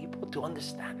want people to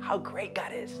understand how great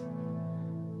God is?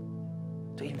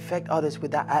 To infect others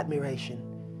with that admiration.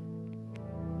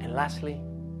 And lastly,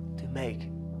 to make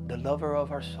the lover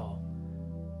of our soul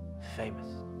famous.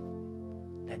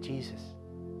 That Jesus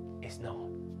is known.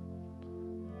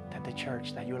 That the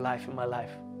church, that your life and my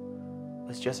life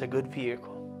was just a good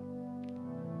vehicle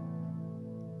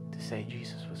to say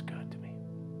Jesus was good to me.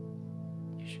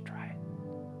 You should try it.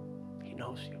 He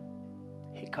knows you.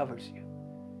 He covers you.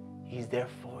 He's there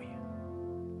for you.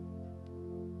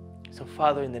 So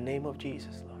Father, in the name of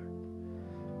Jesus, Lord,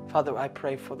 Father, I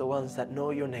pray for the ones that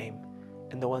know your name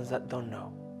and the ones that don't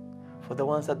know. For the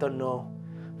ones that don't know,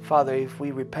 Father, if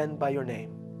we repent by your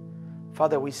name,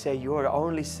 Father, we say you are our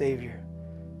only Savior.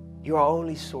 You are our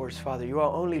only source, Father. You are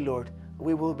our only Lord.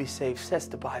 We will be saved, says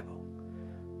the Bible.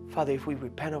 Father, if we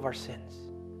repent of our sins.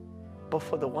 But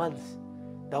for the ones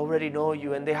that already know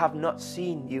you and they have not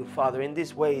seen you, Father, in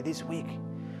this way, this week,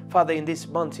 Father, in this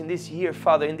month, in this year,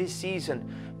 Father, in this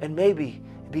season, and maybe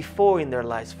before in their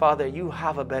lives, Father, you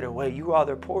have a better way. You are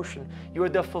their portion. You are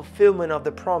the fulfillment of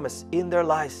the promise in their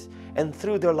lives and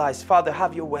through their lives. Father,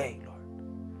 have your way,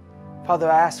 Lord. Father,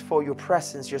 I ask for your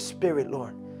presence, your Spirit,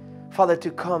 Lord. Father,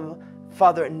 to come,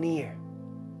 Father, near,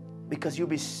 because you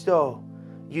bestow,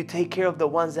 you take care of the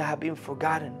ones that have been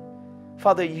forgotten.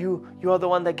 Father, you are the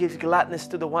one that gives gladness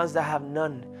to the ones that have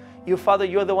none. You, Father,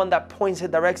 you're the one that points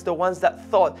and directs the ones that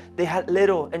thought they had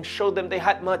little and showed them they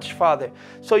had much, Father.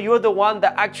 So you're the one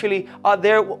that actually are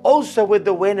there also with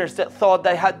the winners that thought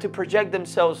they had to project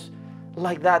themselves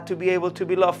like that to be able to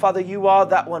be loved. Father, you are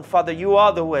that one, Father. You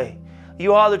are the way.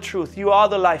 You are the truth. You are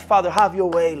the life. Father, have your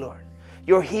way, Lord.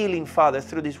 Your healing, Father,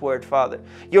 through this word, Father.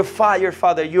 Your fire,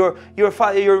 Father. Your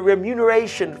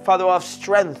remuneration, Father, of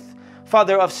strength,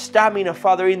 Father, of stamina,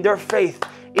 Father, in their faith,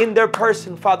 in their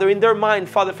person, Father, in their mind,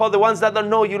 Father. For the ones that don't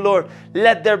know you, Lord,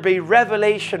 let there be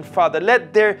revelation, Father.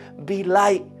 Let there be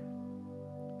light.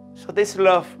 So this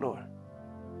love, Lord,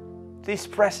 this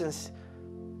presence,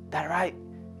 that right,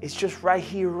 it's just right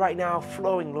here, right now,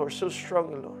 flowing, Lord, so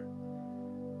strongly, Lord.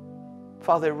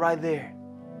 Father, right there,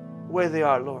 where they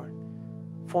are, Lord,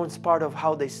 forms part of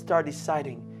how they start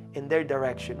deciding in their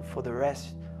direction for the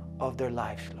rest of their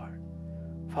lives, Lord.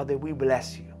 Father, we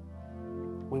bless you.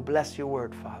 We bless your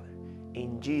word, Father.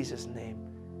 In Jesus' name,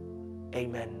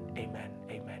 amen, amen,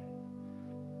 amen.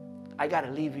 I got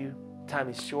to leave you time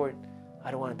is short.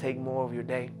 I don't want to take more of your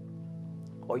day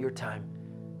or your time.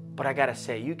 But I gotta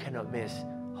say, you cannot miss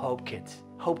Hope Kids.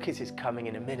 Hope Kids is coming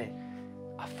in a minute.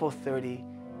 At 4:30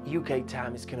 UK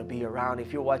time, it's gonna be around.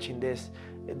 If you're watching this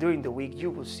during the week, you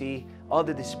will see all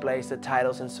the displays, the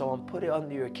titles and so on. Put it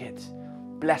under your kids.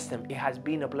 Bless them. It has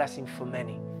been a blessing for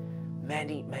many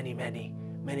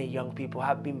young people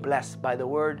have been blessed by the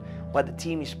word, what the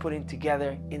team is putting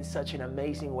together in such an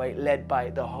amazing way, led by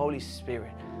the Holy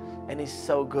Spirit. And it's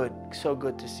so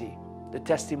good to see the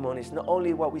testimonies, not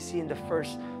only what we see in the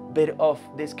first bit of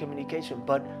this communication,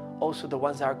 but also the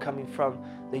ones that are coming from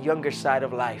the younger side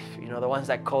of life, you know, the ones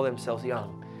that call themselves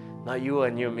young. Not you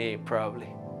and you, me, probably.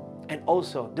 And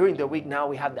also during the week now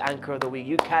we have the Anchor of the Week.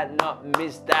 You cannot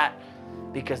miss that,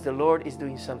 because the Lord is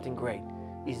doing something great.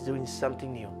 He's doing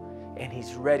something new, and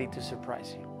He's ready to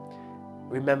surprise you.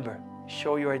 Remember,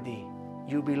 show your ID.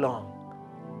 You belong.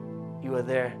 You are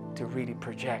there to really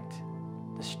project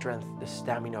the strength, the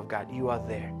stamina of God. You are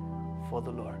there for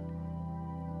the Lord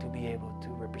to be able to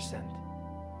represent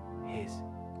His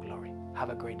glory.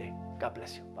 Have a great day. God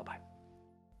bless you. Bye-bye.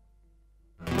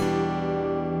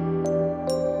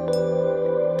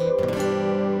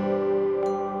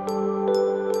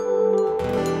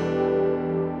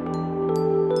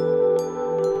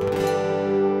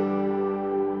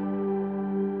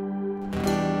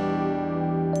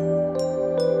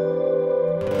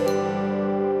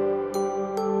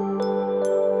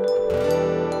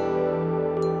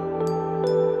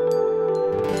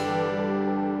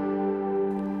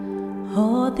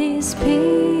 All these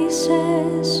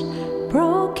pieces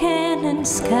broken and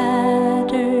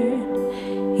scattered,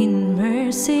 in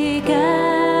mercy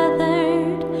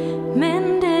gathered,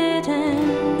 mended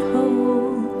and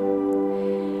whole,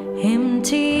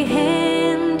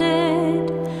 empty-handed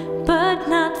but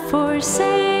not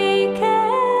forsaken.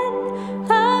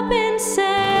 I've been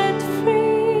set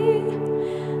free,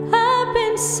 I've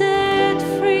been set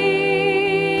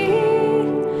free.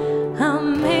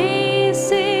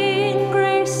 Amazing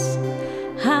grace,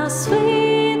 how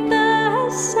sweet the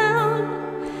sound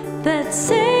that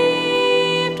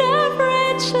saved a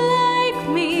wretch like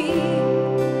me.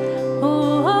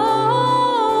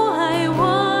 Oh, I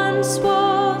once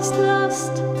was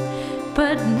lost,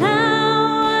 but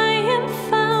now I am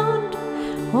found.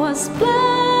 Was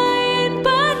blind,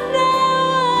 but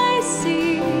now I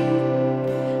see.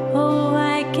 Oh,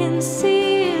 I can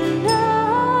see now.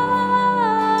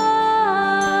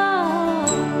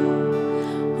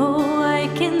 Oh, I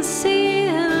can see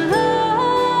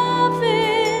love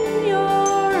in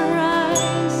your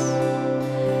eyes,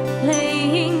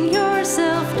 laying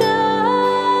yourself down,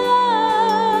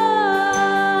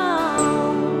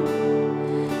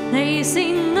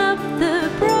 raising up the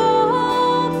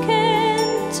broken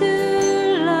to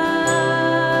life.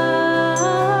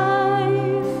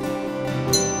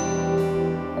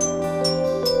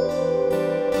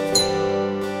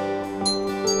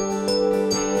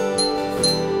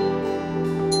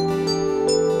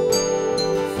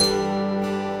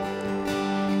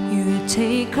 You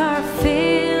take our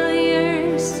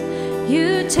failures,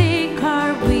 you take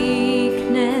our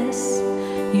weakness,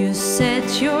 you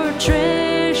set your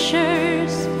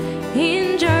treasures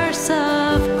in jars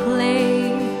of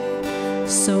clay.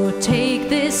 So take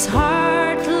this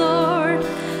heart, Lord,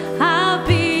 I'll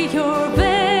be your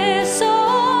vessel,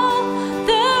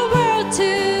 the world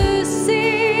to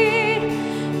see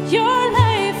your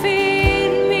life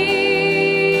in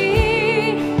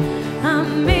me.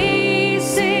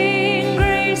 Amazing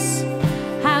grace,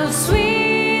 how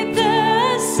sweet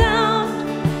the sound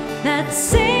that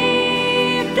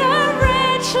saved a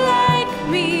wretch like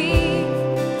me.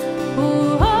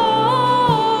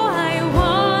 Oh, I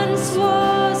once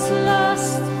was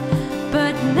lost,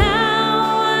 but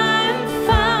now I'm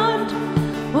found.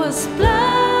 Was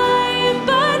blind,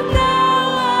 but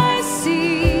now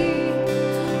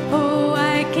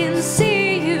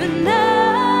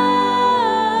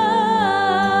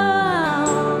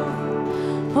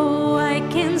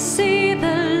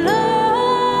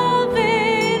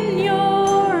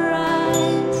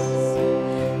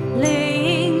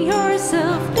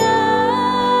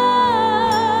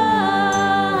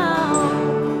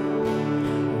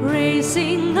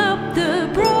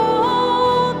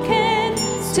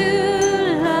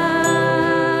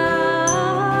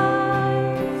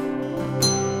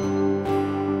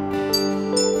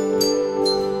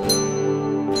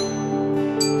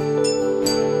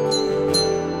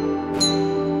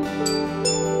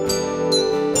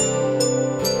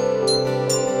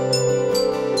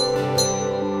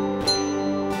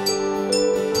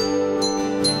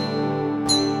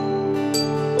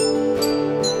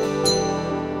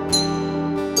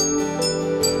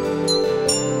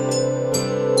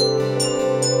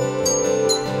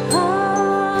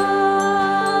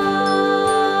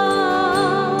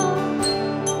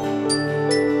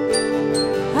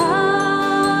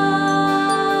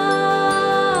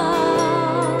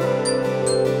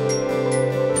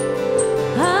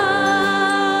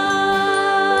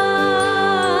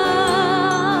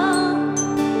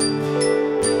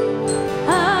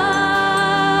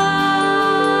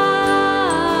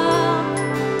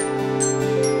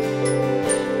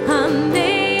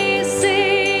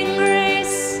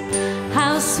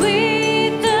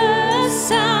sweet the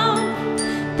sound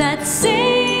that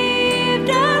saved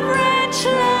a wretch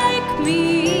like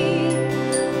me.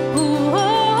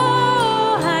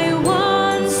 Oh, I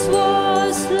once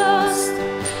was lost,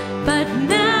 but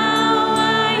now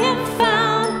I am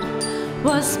found.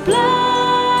 Was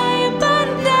blind, but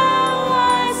now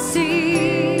I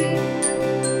see.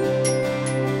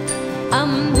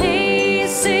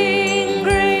 Amazing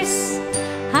grace,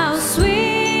 how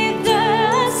sweet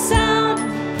the sound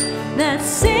that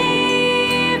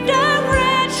saved a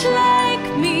wretch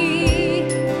like me.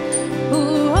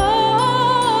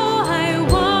 Oh, I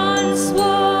once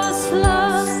was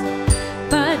lost,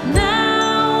 but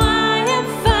now I am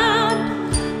found.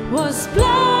 Was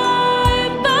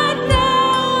blind, but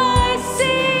now I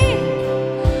see.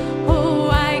 Oh,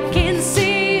 I can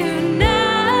see you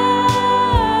now.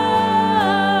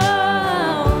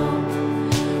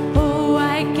 Oh,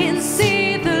 I can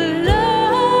see the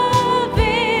love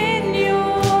in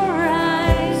your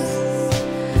eyes,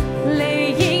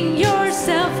 laying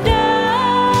yourself down,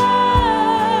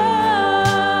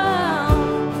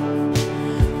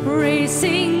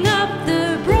 raising up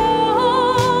the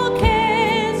broken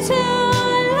to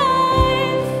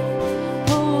life.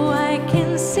 Oh, I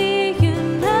can see you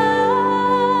now.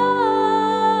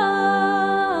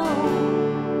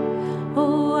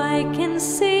 Oh, I can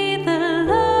see the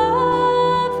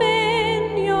love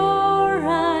in your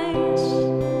eyes,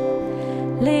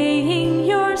 laying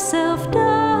yourself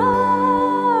down,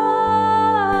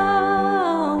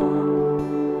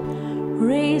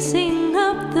 raising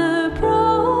up the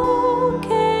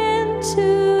broken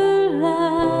to life.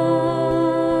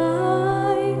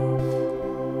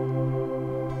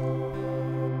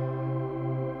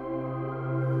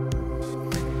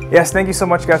 Yes, thank you so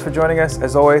much, guys, for joining us.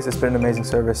 As always, it's been an amazing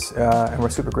service, and we're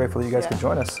super grateful that you guys could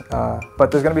join us.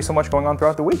 But there's going to be so much going on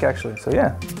throughout the week, actually. So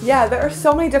yeah. Yeah, there are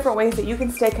so many different ways that you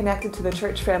can stay connected to the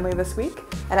church family this week.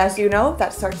 And as you know,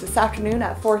 that starts this afternoon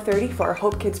at 4:30 for our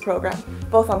Hope Kids program,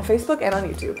 both on Facebook and on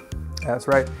YouTube. That's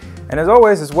right. And as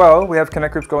always, as well, we have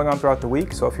connect groups going on throughout the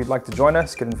week. So if you'd like to join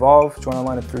us, get involved, join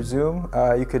online through Zoom,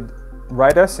 you could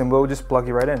write us and we'll just plug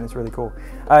you right in. It's really cool.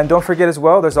 And don't forget as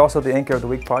well, there's also the Anchor of the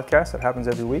Week podcast that happens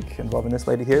every week involving this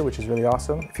lady here, which is really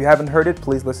awesome. If you haven't heard it,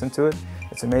 please listen to it.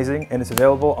 It's amazing and it's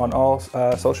available on all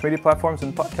social media platforms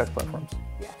and podcast platforms.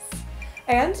 Yes.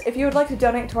 And if you would like to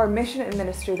donate to our mission and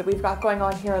ministry that we've got going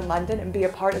on here in London and be a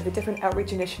part of the different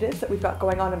outreach initiatives that we've got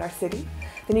going on in our city,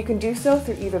 then you can do so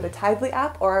through either the Tidely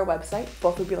app or our website.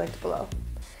 Both will be linked below.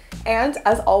 And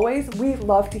as always, we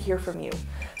love to hear from you.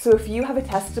 So if you have a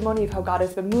testimony of how God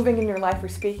has been moving in your life or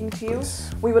speaking to you,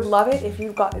 we would love it if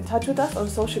you got in touch with us on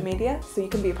social media so you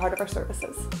can be a part of our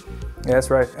services. Yeah,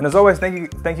 that's right. And as always,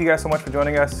 thank you guys so much for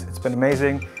joining us. It's been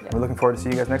amazing. We're looking forward to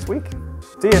see you guys next week.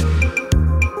 See ya.